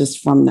was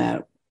just from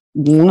that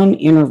one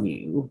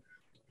interview,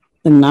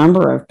 the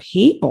number of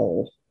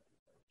people,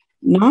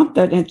 not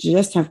that it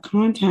just have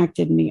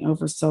contacted me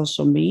over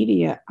social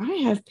media. I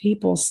have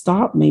people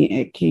stop me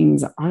at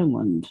Kings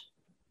Island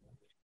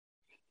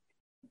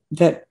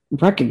that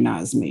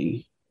recognize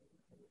me,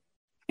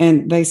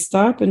 and they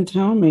stop and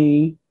tell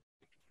me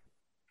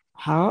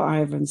how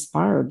I've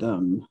inspired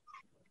them.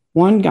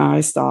 One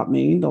guy stopped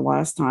me the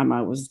last time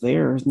I was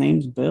there. His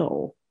name's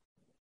Bill.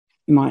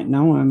 You might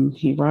know him.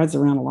 He rides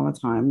around a lot of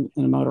time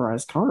in a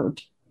motorized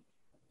cart.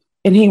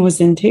 And he was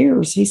in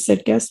tears. He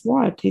said, guess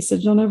what? He said,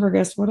 you'll never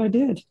guess what I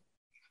did.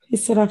 He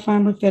said, I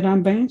finally fit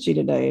on Banshee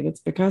today, and it's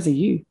because of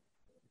you.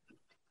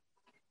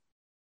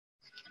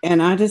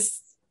 And I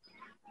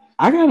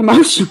got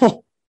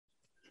emotional.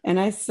 And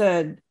I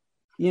said,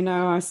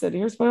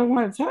 here's what I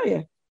want to tell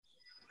you.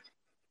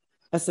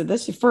 I said,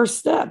 that's your first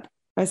step.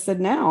 I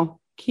said, now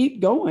keep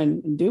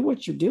going and do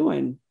what you're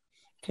doing.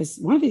 Because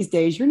one of these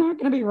days, you're not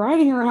going to be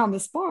riding around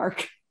this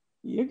park.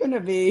 You're going to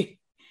be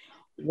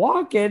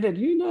walking, and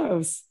who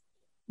knows,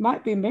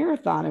 might be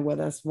marathoning with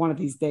us one of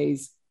these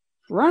days,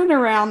 running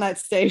around that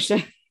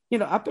station,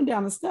 up and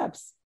down the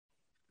steps.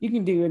 You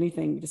can do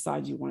anything you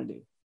decide you want to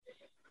do.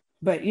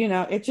 But,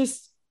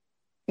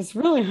 it's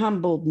really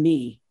humbled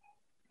me.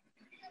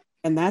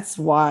 And that's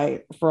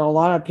why for a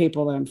lot of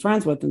people that I'm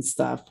friends with and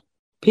stuff,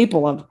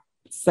 people have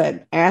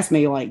asked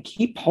me, like,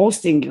 keep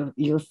posting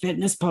your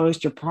fitness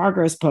post, your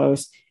progress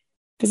post,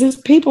 because there's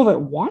people that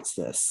watch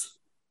this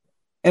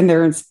and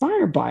they're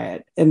inspired by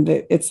it, and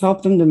it's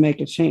helped them to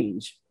make a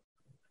change.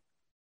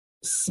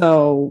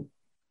 So,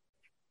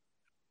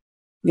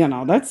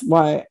 that's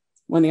why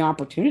when the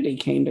opportunity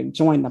came to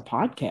join the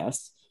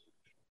podcast,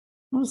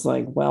 I was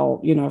like, well,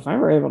 if I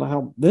were able to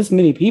help this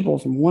many people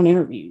from one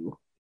interview,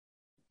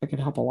 I could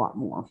help a lot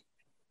more.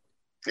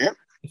 Yeah.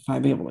 If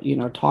I'd be able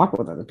to, talk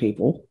with other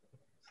people,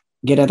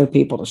 get other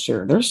people to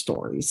share their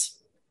stories.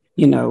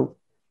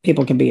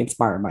 People can be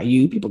inspired by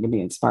you. People can be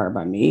inspired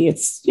by me.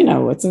 It's,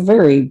 it's a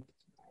very,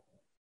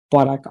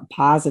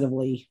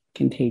 positively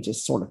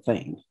contagious sort of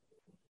thing.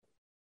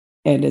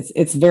 And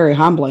it's very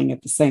humbling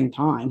at the same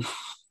time.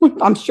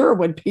 I'm sure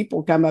when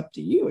people come up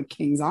to you at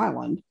Kings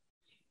Island,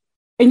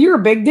 and you're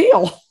a big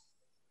deal.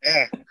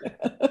 Yeah.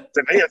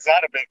 To me, it's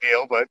not a big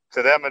deal, but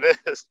to them it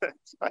is.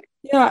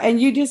 Yeah.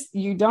 And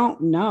you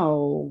don't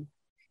know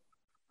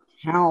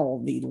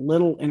how the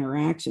little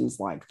interactions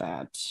like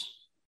that,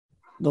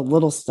 the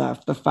little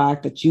stuff, the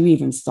fact that you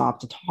even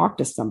stopped to talk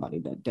to somebody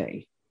that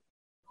day,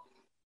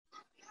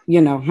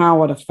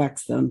 how it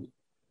affects them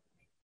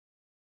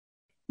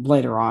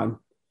later on.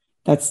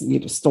 That's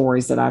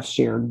stories that I was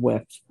sharing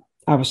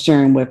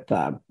with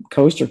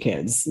Coaster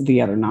Kids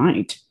the other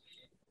night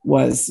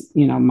was,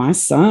 my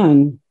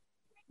son,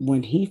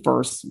 when he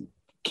first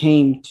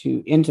came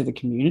into the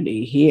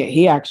community,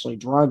 he actually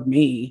drugged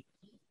me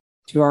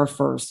to our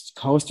first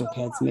Coaster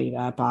Kids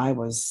meetup. I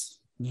was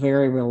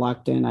very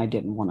reluctant. I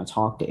didn't want to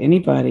talk to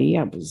anybody.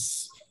 I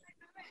was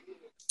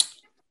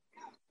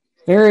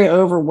very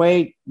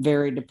overweight,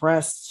 very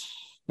depressed,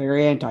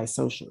 very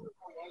antisocial.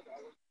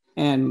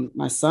 And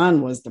my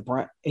son was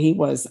depressed. He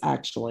was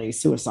actually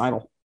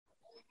suicidal.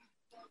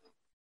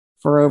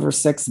 For over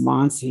 6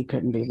 months, he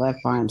couldn't be left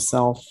by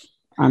himself.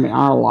 I mean,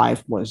 our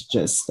life was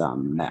just a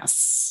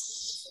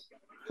mess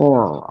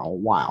for a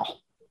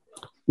while,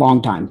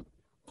 long time,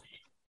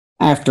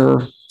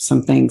 after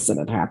some things that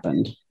had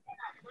happened.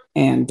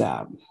 And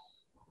I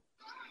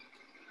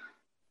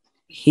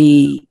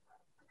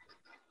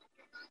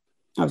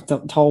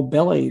told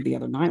Billy the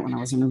other night when I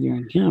was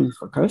interviewing him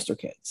for Coaster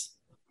Kids,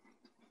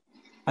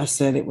 I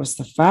said, it was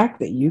the fact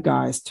that you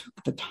guys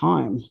took the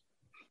time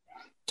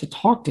to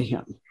talk to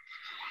him.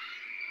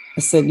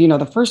 I said,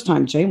 the first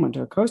time Jay went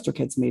to a Coaster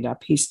Kids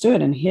meetup, he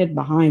stood and hid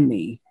behind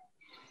me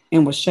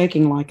and was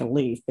shaking like a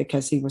leaf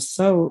because he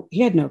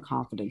had no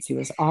confidence. He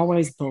was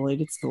always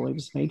bullied at school. He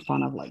was made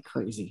fun of like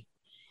crazy.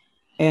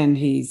 And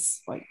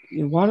he's like,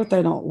 what if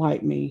they don't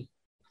like me?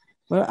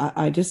 Well,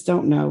 I just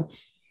don't know.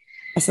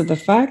 I said, the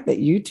fact that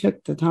you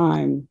took the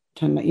time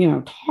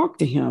to, talk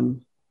to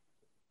him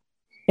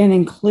and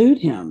include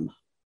him.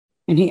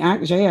 And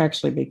Jay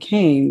actually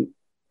became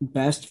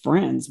best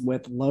friends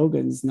with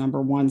Logan's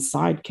number one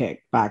sidekick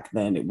back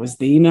then. It was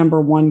the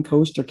number one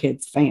Coaster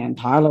Kids fan,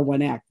 Tyler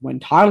Winnick. When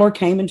Tyler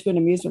came into an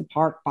amusement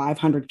park,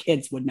 500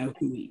 kids would know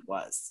who he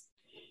was.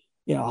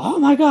 Oh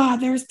my God,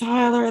 there's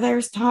Tyler.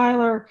 There's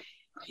Tyler.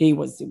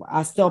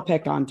 I still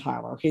pick on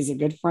Tyler. He's a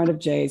good friend of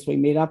Jay's. We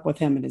meet up with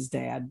him and his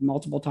dad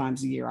multiple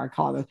times a year.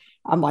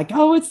 I'm like,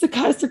 oh, it's the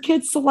Coaster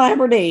Kids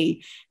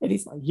celebrity. And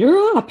he's like, you're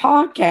on a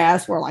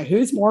podcast. We're like,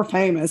 who's more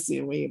famous?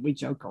 We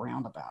joke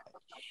around about it.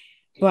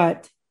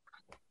 But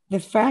the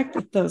fact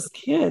that those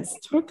kids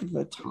took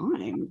the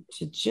time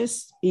to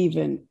just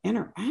even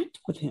interact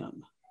with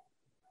him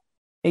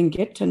and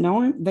get to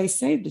know him, they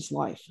saved his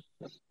life.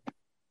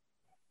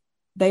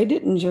 They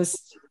didn't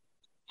just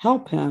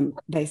help him,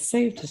 they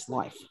saved his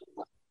life.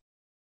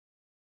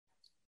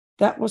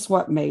 That was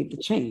what made the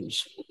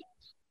change,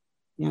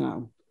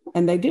 and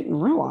they didn't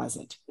realize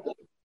it.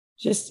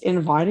 Just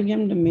inviting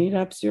him to meet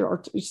up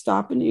or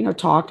stopping,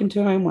 talking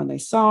to him when they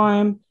saw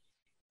him,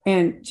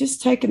 and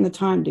just taking the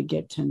time to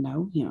get to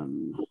know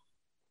him.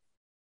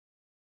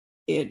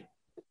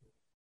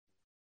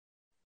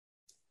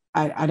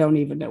 I don't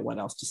even know what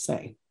else to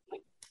say.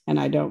 And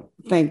I don't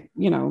think,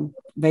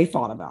 they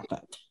thought about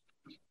that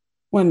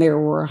when there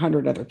were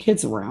 100 other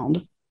kids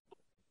around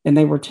and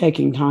they were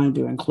taking time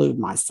to include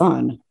my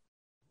son,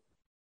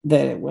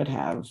 that it would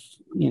have,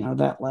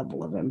 that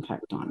level of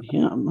impact on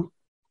him.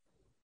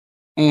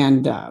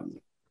 And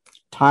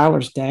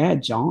Tyler's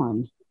dad,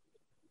 John,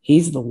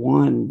 he's the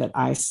one that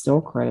I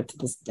still credit to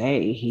this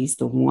day. He's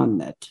the one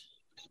that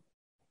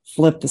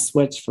flipped the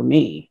switch for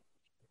me,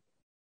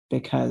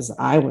 because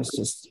I was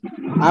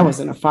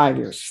in a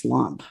 5-year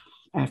slump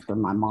after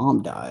my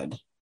mom died.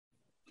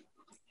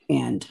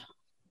 And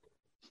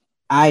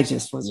I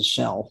just was a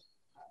shell.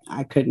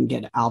 I couldn't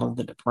get out of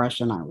the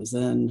depression I was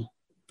in.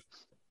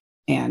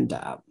 And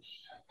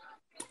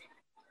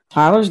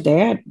Tyler's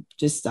dad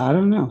just, I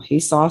don't know,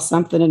 he saw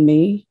something in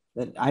me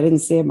that I didn't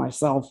see in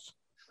myself.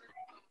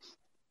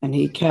 And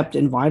he kept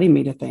inviting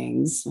me to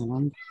things. And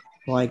I'm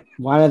like,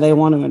 why do they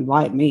want to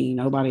invite me?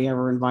 Nobody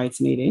ever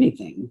invites me to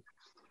anything.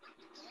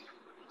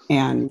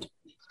 And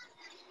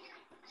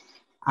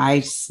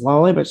I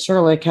slowly but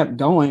surely kept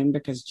going,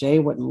 because Jay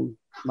wouldn't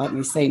let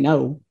me say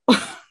no,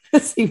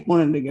 because he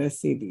wanted to go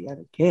see the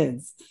other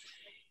kids.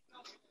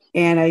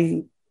 And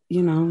I, a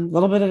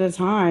little bit at a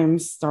time,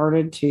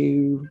 started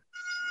to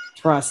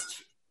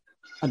trust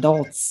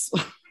adults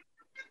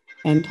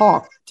and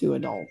talk to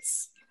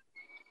adults.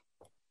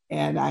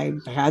 And I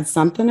had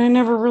something I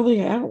never really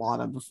had a lot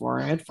of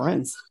before. I had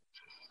friends.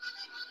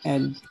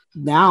 And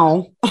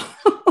now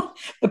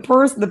the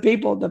person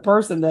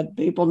that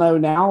people know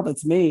now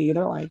that's me,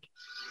 they're like,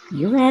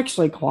 you're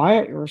actually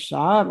quiet, you're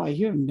shy. I'm like,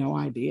 you have no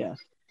idea.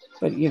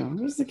 But, it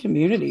was the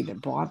community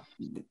that brought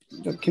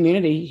the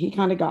community he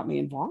kind of got me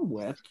involved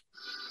with,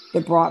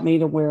 that brought me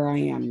to where I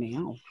am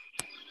now.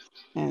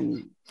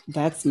 And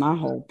that's my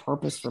whole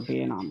purpose for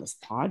being on this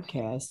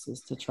podcast,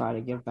 is to try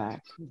to give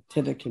back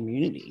to the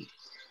community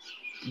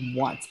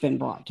what's been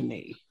brought to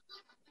me,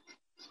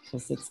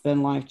 because it's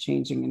been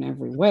life-changing in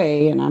every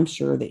way. And I'm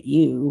sure that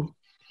you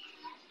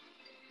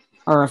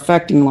are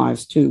affecting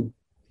lives too,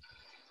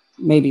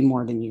 maybe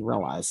more than you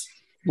realize,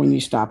 when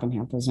you stop and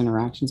have those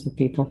interactions with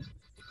people.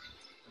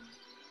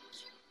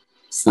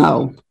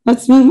 So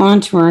let's move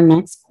on to our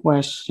next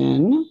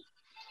question.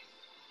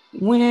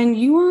 When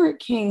you are at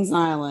Kings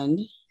Island,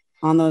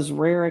 on those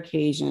rare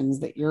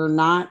occasions that you're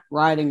not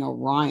riding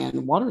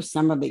Orion, what are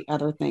some of the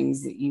other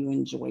things that you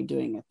enjoy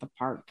doing at the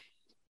park?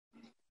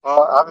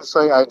 Well,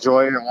 obviously, I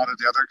enjoy a lot of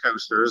the other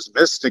coasters.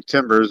 Mystic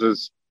Timbers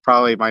is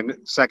probably my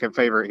second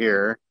favorite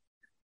here.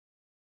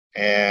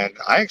 And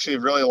I actually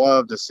really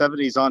love the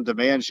 70s On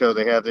Demand show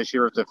they have this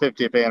year with the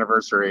 50th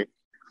anniversary.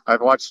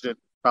 I've watched it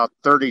about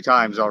 30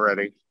 times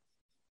already.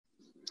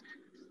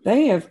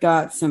 They have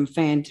got some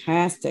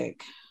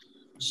fantastic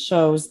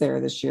shows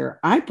there this year.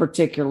 I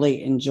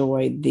particularly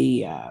enjoyed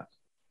the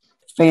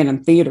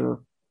Phantom Theater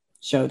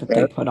show that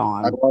they put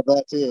on. I love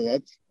that too.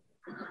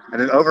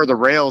 And then Over the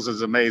Rails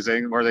is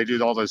amazing, where they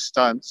do all those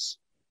stunts.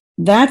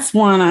 That's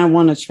one I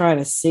want to try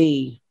to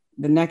see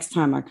the next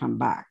time I come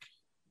back.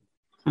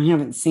 I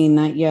haven't seen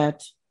that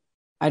yet.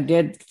 I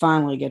did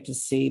finally get to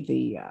see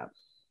the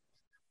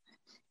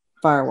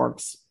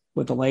fireworks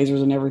with the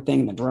lasers and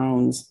everything, the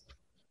drones.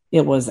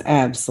 It was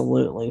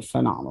absolutely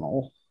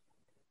phenomenal.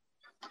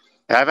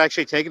 I've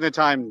actually taken the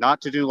time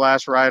not to do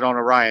Last Ride on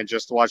Orion,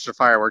 just to watch the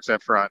fireworks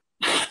up front.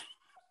 I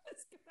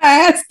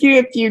asked you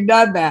if you've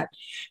done that,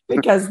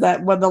 because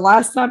the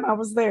last time I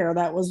was there,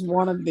 that was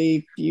one of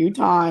the few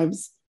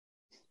times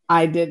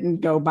I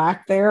didn't go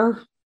back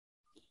there.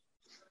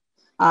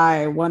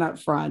 I went up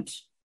front,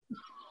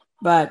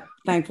 but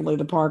thankfully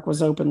the park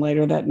was open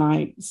later that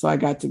night, so I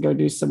got to go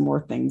do some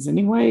more things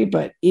anyway.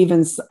 But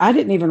I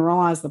didn't even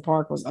realize the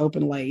park was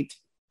open late.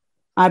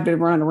 I've been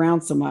running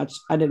around so much,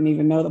 I didn't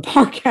even know the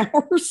park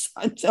hours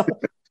until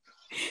it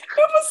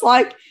was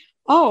like,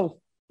 oh,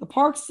 the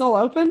park's still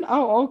open?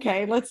 Oh,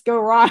 okay, let's go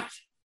ride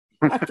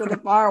after the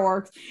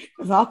fireworks,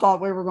 because I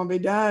thought we were going to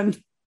be done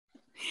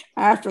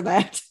after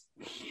that.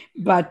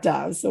 But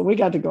so we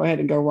got to go ahead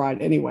and go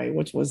ride anyway,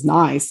 which was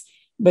nice.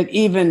 But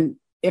even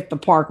if the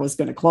park was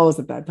going to close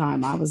at that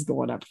time, I was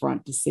going up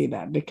front to see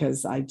that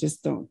because I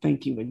just don't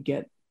think you would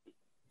get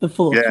the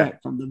full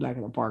effect from the back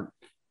of the park.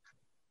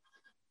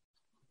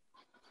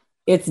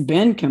 It's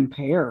been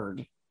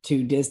compared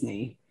to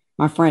Disney.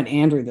 My friend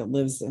Andrew that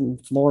lives in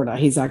Florida,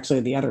 he's actually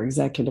the other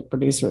executive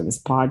producer of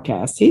this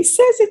podcast. He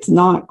says it's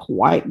not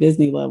quite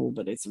Disney level,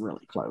 but it's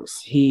really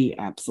close. He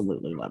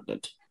absolutely loved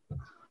it.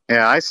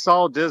 Yeah, I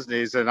saw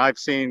Disney's and I've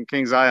seen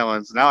Kings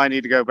Island's. Now I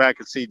need to go back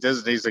and see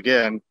Disney's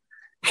again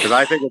because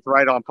I think it's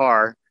right on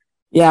par.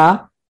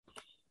 Yeah.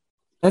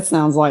 That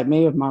sounds like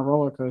me with my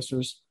roller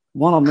coasters.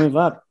 One will move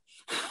up.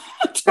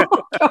 Don't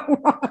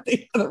ride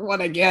the other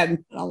one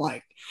again. I'm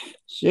like,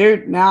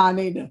 shoot, now I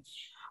need to.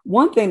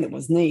 One thing that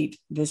was neat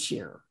this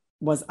year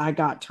was I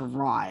got to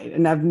ride,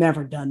 and I've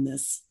never done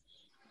this.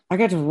 I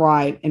got to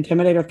ride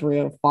Intimidator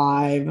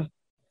 305,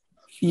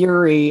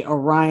 Fury,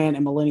 Orion,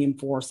 and Millennium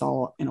Force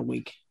all in a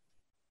week.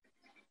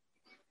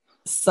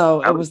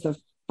 So it was the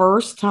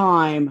first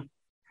time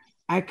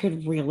I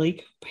could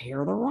really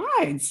compare the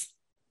rides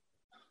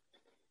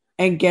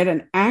and get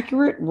an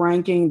accurate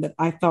ranking that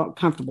I felt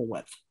comfortable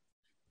with.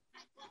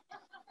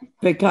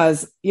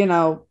 Because, you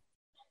know,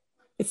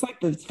 it's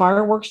like the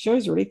fireworks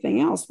shows or anything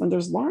else. When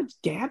there's large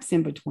gaps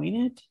in between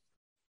it,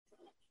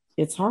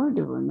 it's hard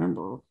to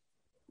remember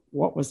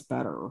what was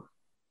better.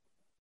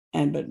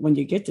 But when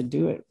you get to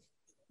do it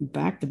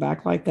back to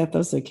back like that,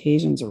 those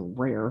occasions are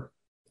rare.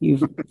 You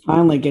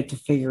finally get to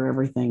figure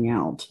everything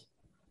out.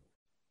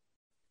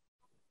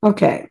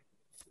 Okay,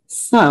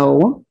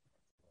 so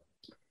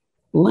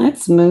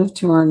let's move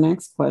to our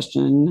next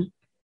question.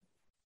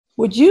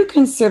 Would you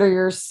consider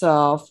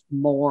yourself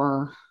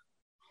more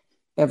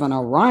of an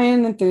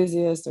Orion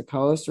enthusiast, a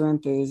coaster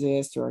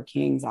enthusiast, or a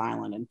Kings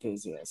Island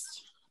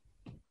enthusiast?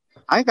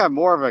 I think I'm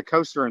more of a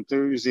coaster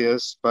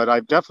enthusiast, but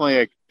I'm definitely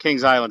a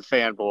Kings Island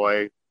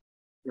fanboy.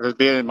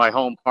 Being in my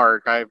home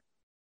park, I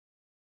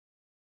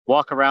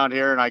walk around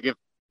here and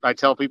I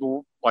tell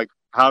people like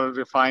how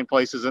to find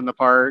places in the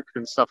park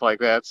and stuff like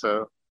that.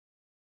 So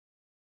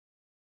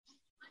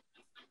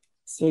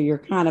you're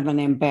kind of an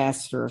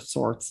ambassador of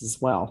sorts as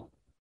well.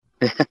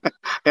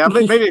 Yeah,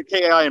 maybe a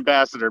KI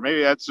ambassador.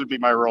 Maybe that should be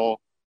my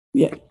role.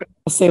 Yeah,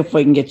 we'll see if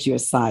we can get you a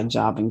side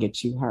job and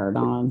get you hired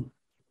on.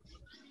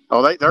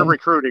 Oh, they're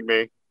recruiting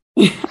me.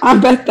 I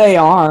bet they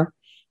are.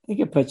 They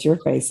could put your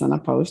face on a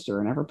poster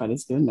and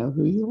everybody's going to know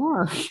who you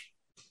are.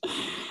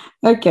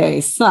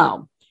 Okay,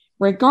 so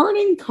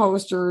regarding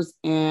coasters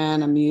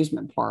and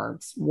amusement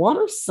parks, what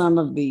are some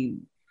of the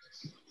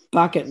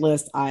bucket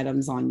list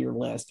items on your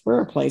list? Where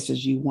are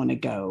places you want to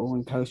go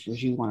and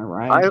coasters you want to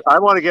ride? I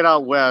want to get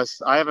out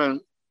west.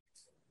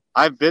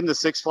 I've been to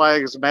Six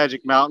Flags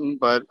Magic Mountain,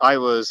 but I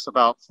was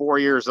about 4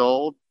 years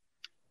old,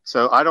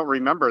 so I don't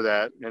remember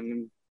that.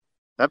 And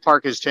that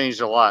park has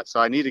changed a lot, so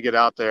I need to get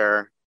out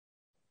there.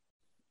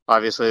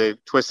 Obviously,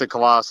 Twisted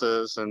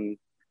Colossus and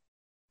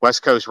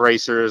West Coast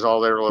Racers, all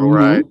their little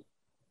rides.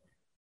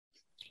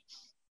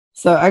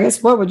 So I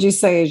guess what would you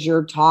say is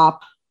your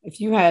top, if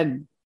you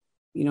had,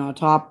 you know, a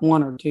top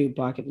 1 or 2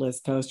 bucket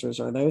list coasters,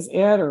 are those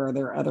it, or are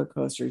there other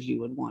coasters you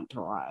would want to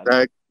ride?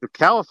 The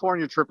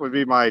California trip would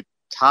be my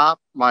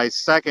top. My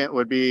second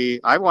would be,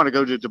 I want to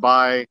go to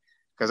Dubai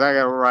because I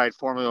got to ride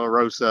Formula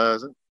Rosa,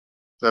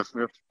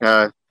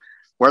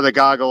 wear the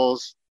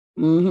goggles,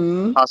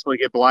 possibly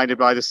get blinded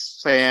by the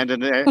sand in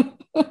the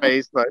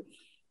face. But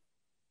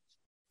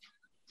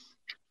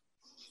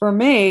for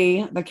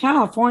me, the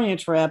California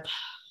trip,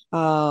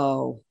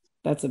 oh,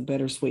 that's a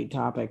bittersweet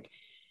topic.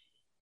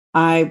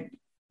 I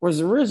was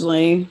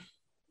originally, of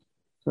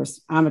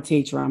course, I'm a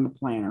teacher, I'm a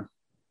planner.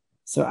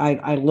 So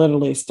I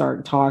literally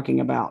start talking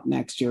about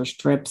next year's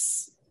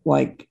trips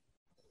like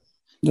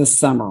this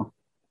summer.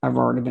 I've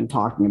already been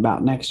talking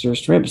about next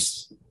year's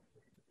trips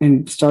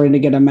and starting to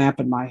get a map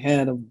in my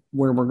head of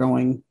where we're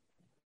going,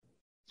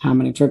 how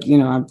many trips. You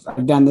know,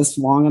 I've done this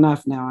long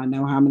enough now. I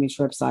know how many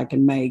trips I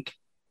can make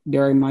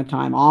during my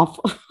time off,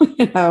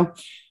 you know.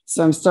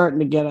 So I'm starting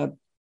to get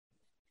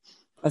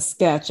a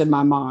sketch in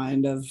my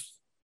mind of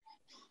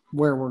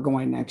where we're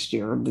going next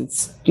year.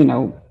 That's, you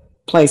know,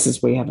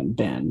 places we haven't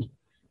been.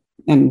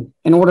 And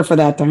in order for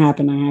that to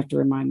happen, I have to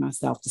remind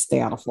myself to stay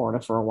out of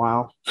Florida for a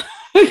while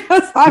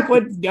because I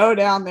would go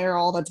down there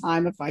all the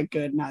time if I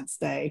could not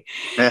stay.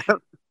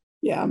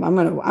 Yeah,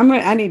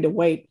 I need to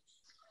wait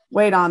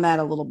on that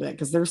a little bit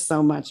because there's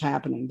so much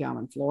happening down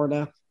in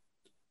Florida.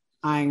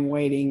 I'm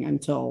waiting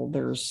until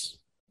there's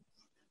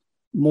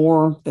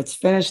more that's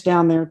finished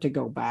down there to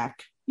go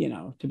back, you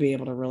know, to be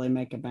able to really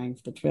make a bang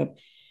for the trip.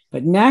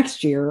 But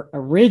next year,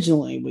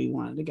 originally we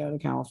wanted to go to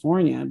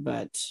California,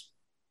 but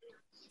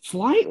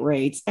flight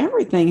rates,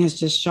 everything has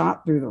just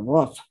shot through the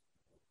roof.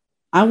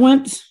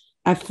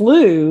 I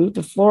flew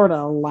to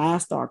Florida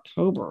last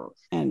October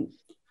and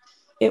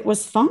it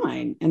was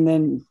fine. And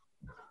then,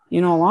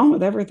 you know, along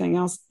with everything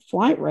else,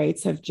 flight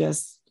rates have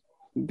just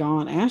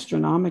gone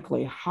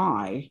astronomically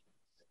high.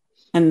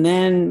 And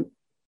then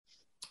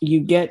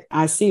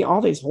I see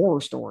all these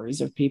horror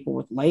stories of people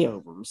with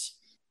layovers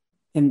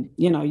And,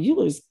 you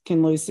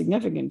can lose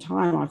significant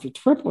time off your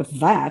trip with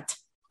that,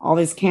 all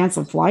these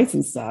canceled flights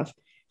and stuff.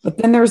 But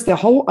then there's the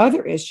whole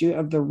other issue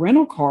of the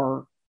rental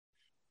car.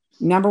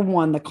 Number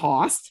one, the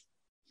cost.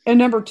 And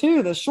number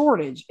two, the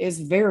shortage is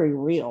very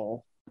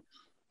real.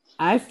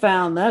 I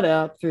found that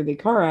out through the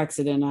car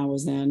accident I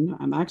was in.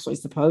 I'm actually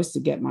supposed to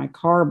get my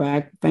car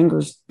back,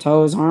 fingers,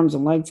 toes, arms,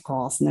 and legs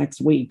crossed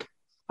next week,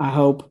 I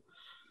hope.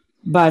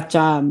 But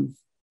the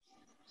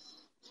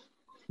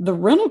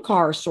rental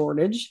car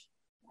shortage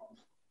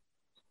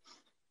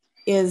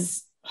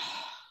is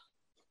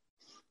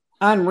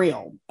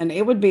unreal. And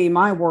it would be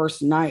my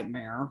worst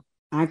nightmare.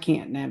 I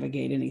can't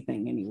navigate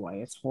anything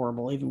anyway. It's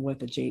horrible. Even with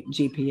the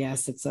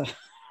GPS, it's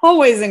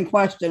always in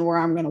question where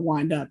I'm going to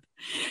wind up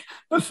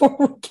before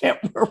we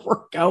get where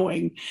we're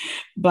going.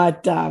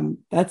 But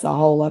that's a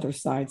whole other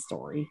side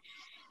story.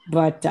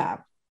 But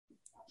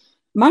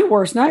my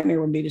worst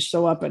nightmare would be to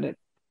show up at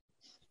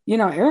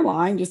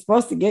airline. You're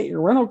supposed to get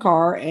your rental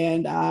car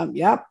and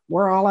yep,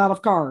 we're all out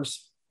of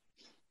cars.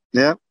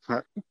 Yep.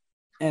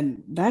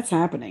 And that's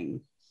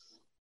happening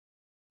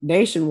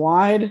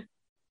nationwide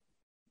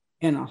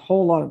in a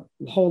whole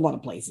lot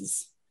of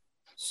places.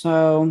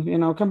 So,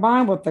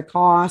 combined with the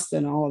cost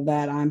and all of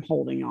that, I'm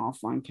holding off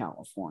on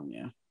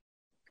California.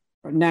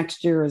 But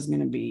next year is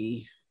going to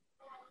be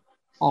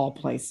all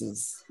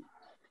places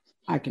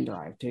I can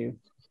drive to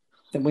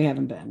that we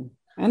haven't been.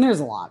 And there's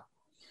a lot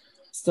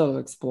still to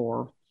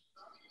explore.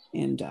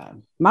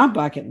 And my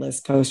bucket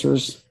list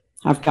coasters,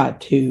 I've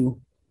got two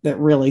that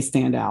really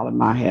stand out in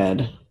my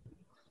head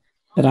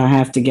that I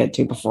have to get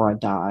to before I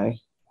die.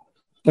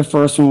 The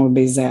first one would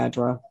be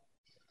Zadra,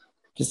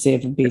 to see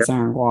if it beats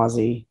Iron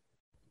Gwazi.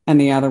 And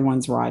the other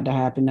one's Ride to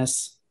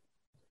Happiness,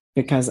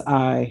 because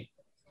I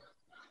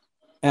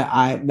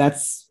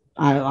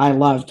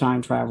love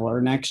Time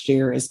Traveler. Next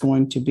year is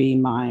going to be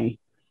my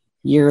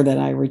year that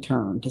I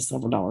return to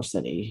Silver Dollar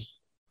City,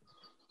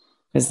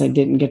 because they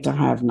didn't get to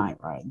have night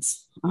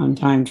rides on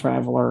Time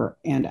Traveler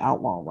and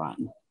Outlaw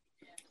Run.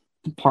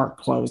 The park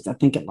closed, I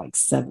think, at like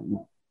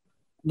 7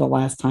 the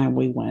last time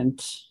we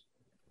went.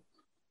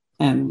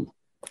 And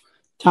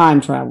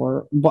Time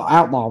Traveler, well,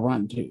 Outlaw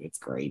Run too. It's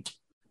great.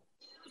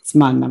 It's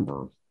my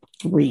number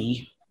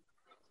 3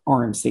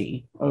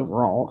 RMC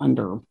overall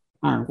under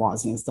Iron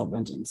Gwazi and Still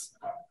Vengeance.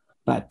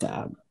 But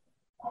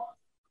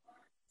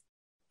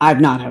I've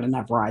not had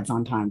enough rides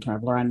on Time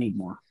Traveler. I need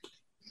more.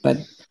 But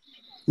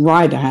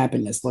Ride to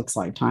Happiness looks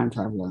like Time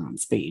Traveler on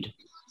speed.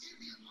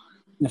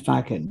 If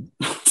I could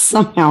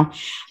somehow,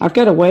 I've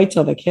got to wait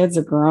till the kids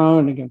are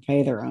grown and can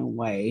pay their own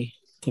way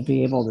to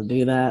be able to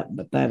do that.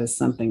 But that is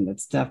something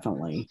that's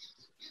definitely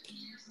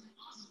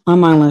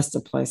on my list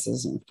of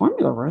places. And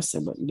Formula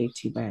Rossa wouldn't be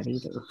too bad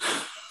either.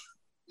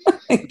 I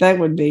think that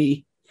would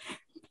be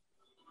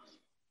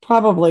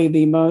probably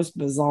the most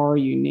bizarre,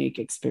 unique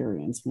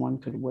experience one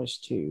could wish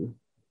to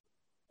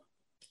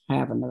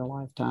have in their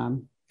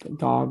lifetime. The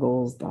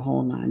goggles, the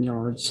whole 9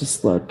 yards,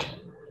 just look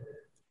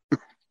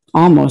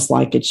almost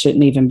like it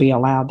shouldn't even be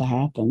allowed to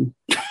happen.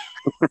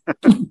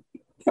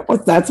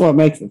 That's what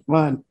makes it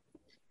fun.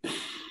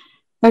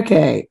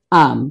 Okay.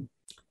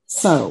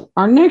 So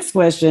our next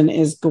question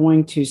is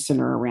going to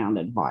center around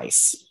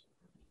advice.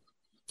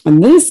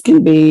 And this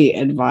can be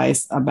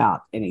advice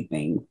about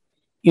anything,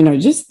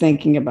 just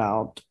thinking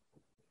about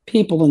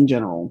people in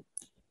general.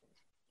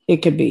 It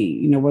could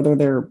be, whether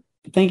they're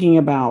thinking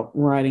about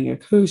riding a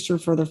coaster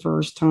for the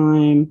first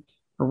time,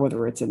 or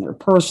whether it's in their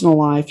personal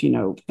life,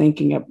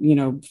 thinking of,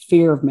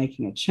 fear of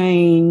making a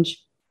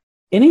change,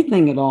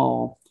 anything at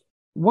all.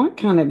 What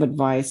kind of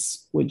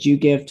advice would you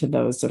give to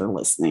those that are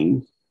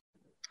listening?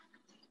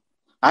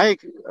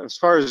 As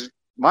far as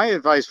my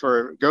advice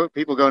for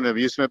people going to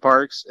amusement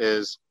parks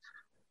is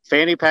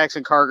fanny packs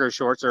and cargo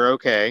shorts are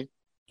okay.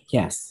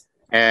 Yes.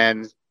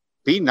 And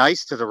be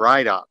nice to the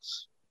ride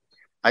ops.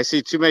 I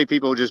see too many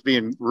people just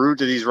being rude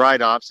to these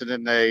ride ops, and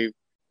then they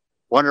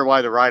wonder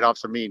why the ride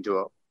ops are mean to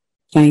them.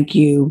 Thank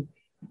you.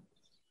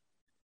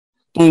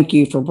 Thank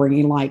you for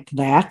bringing light to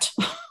that.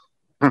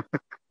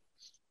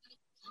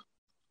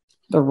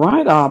 The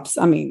ride ops,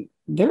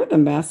 they're the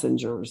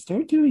messengers.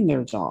 They're doing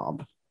their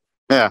job.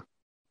 Yeah.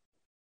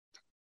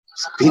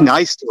 Be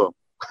nice to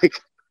them.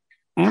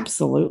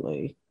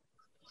 Absolutely.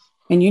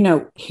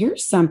 And,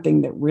 here's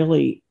something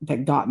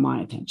that got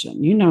my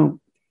attention.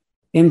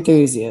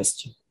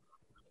 Enthusiast.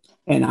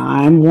 And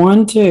I'm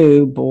one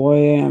too.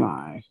 Boy, am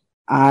I.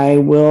 I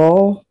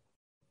will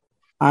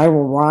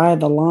ride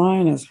the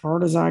line as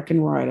hard as I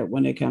can ride it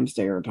when it comes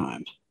to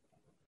airtime.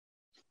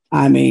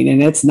 And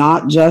it's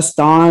not just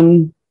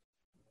on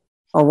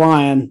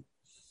Orion.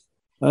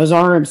 Those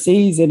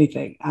RMCs,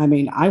 anything.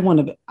 I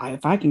want to,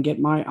 if I can get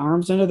my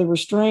arms under the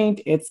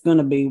restraint, it's going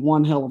to be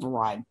one hell of a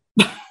ride.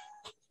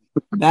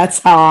 That's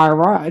how I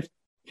ride.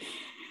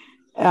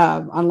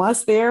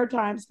 Unless the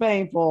airtime's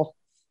painful.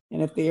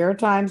 And if the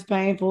airtime's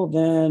painful,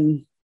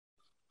 then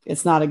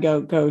it's not a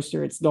go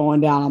coaster. It's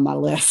going down on my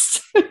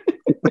list.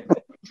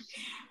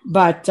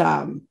 But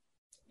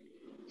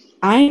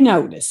I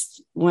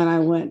noticed when I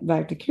went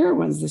back to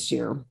Carowinds this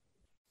year,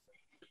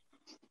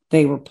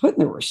 they were putting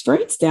the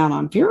restraints down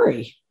on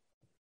Fury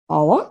a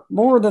lot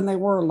more than they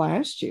were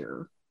last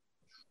year.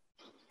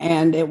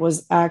 And it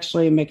was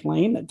actually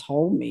McLean that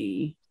told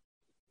me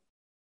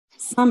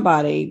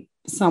somebody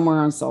somewhere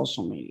on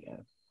social media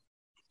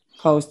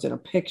posted a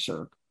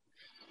picture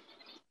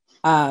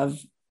of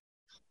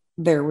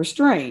their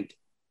restraint,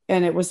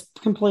 and it was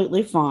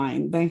completely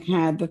fine. They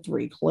had the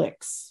 3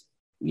 clicks,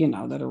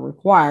 that are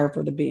required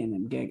for the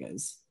B&M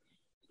Gigas.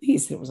 He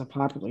said it was a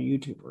popular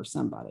YouTuber or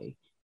somebody,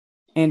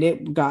 and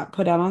it got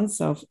put out on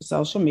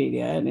social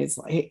media. And it's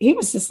like, he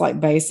was just like,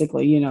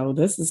 basically,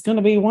 this is going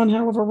to be one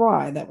hell of a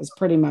ride. That was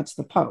pretty much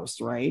the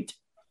post, right?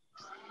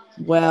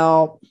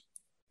 Well,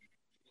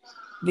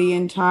 the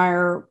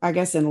entire, I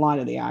guess, in light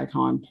of the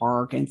Icon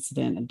Park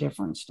incident and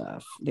different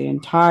stuff, the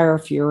entire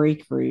Fury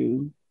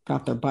crew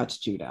got their butts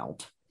chewed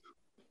out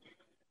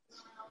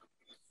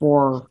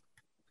for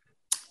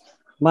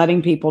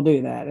letting people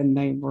do that. And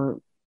they were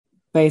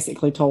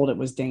basically told it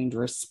was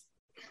dangerous.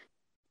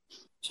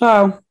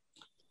 So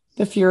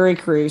the Fury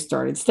crew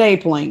started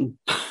stapling,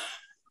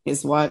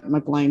 is what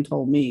McLean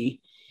told me.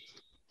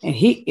 And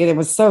it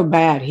was so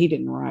bad, he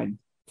didn't ride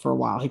for a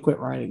while. He quit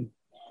riding.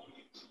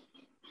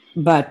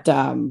 But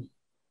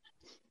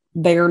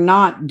they're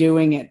not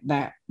doing it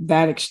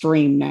that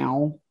extreme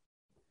now,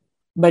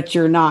 but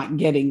you're not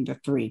getting the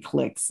 3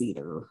 clicks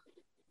either.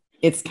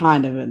 It's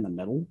kind of in the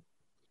middle.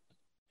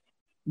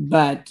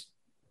 But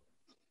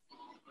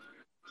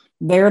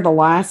they're the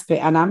last,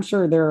 and I'm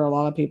sure there are a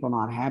lot of people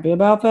not happy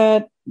about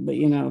that, but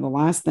the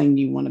last thing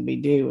you want to be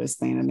do is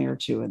standing there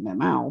chewing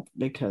them out,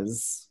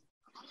 because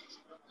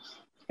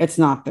it's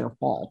not their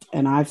fault.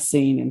 And I've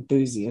seen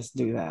enthusiasts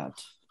do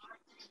that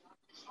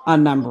a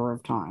number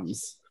of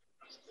times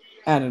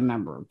at a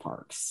number of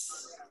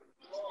parks.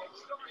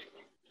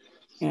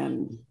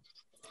 And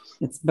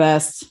it's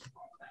best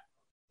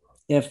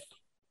if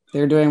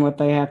they're doing what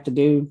they have to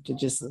do to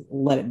just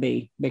let it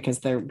be,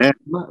 because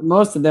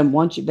most of them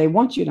want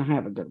you to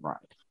have a good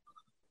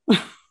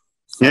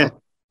ride.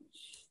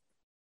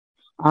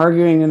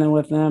 Arguing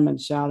with them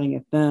and shouting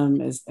at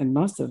them and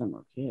most of them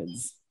are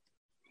kids.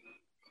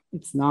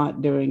 It's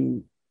not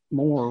doing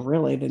more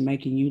really than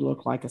making you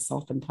look like a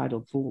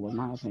self-entitled fool, in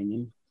my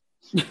opinion.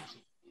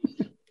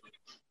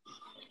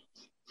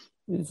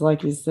 It's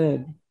like you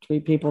said,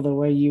 treat people the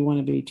way you want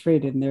to be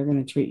treated, and they're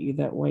going to treat you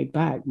that way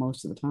back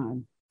most of the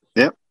time.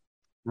 Yep.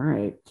 All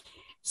right.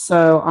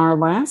 So our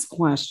last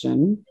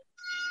question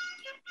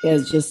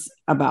is just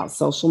about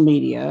social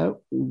media.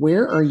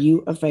 Where are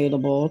you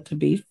available to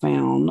be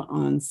found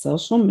on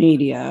social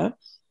media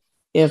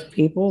if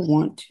people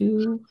want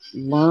to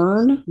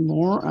learn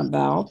more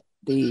about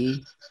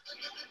the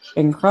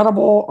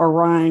incredible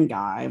Orion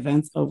guy,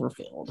 Vince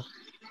Overfield?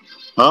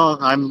 Well,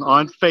 I'm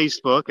on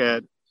Facebook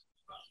at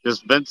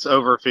just Vince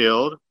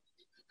Overfield,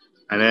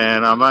 and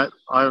then I'm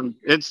on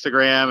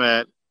Instagram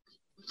at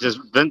just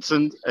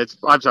Vincent.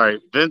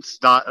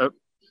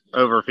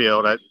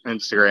 Vince.Overfield at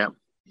Instagram.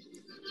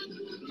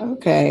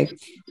 Okay.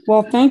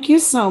 Well, thank you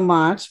so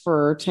much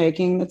for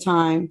taking the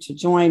time to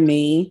join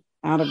me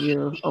out of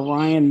your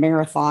Orion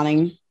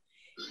marathoning.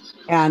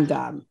 And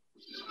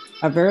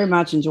I very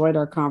much enjoyed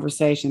our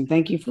conversation.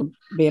 Thank you for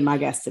being my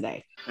guest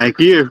today. Thank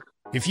you.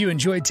 If you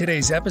enjoyed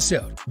today's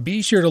episode,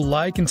 be sure to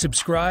like and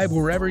subscribe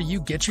wherever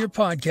you get your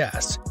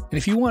podcasts. And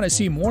if you want to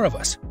see more of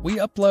us, we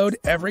upload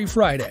every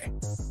Friday.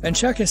 And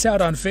check us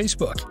out on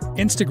Facebook,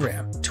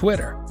 Instagram,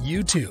 Twitter,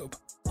 YouTube,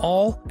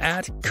 all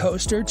at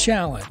Coaster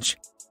Challenge.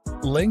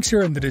 Links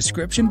are in the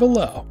description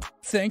below.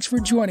 Thanks for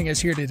joining us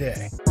here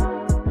today.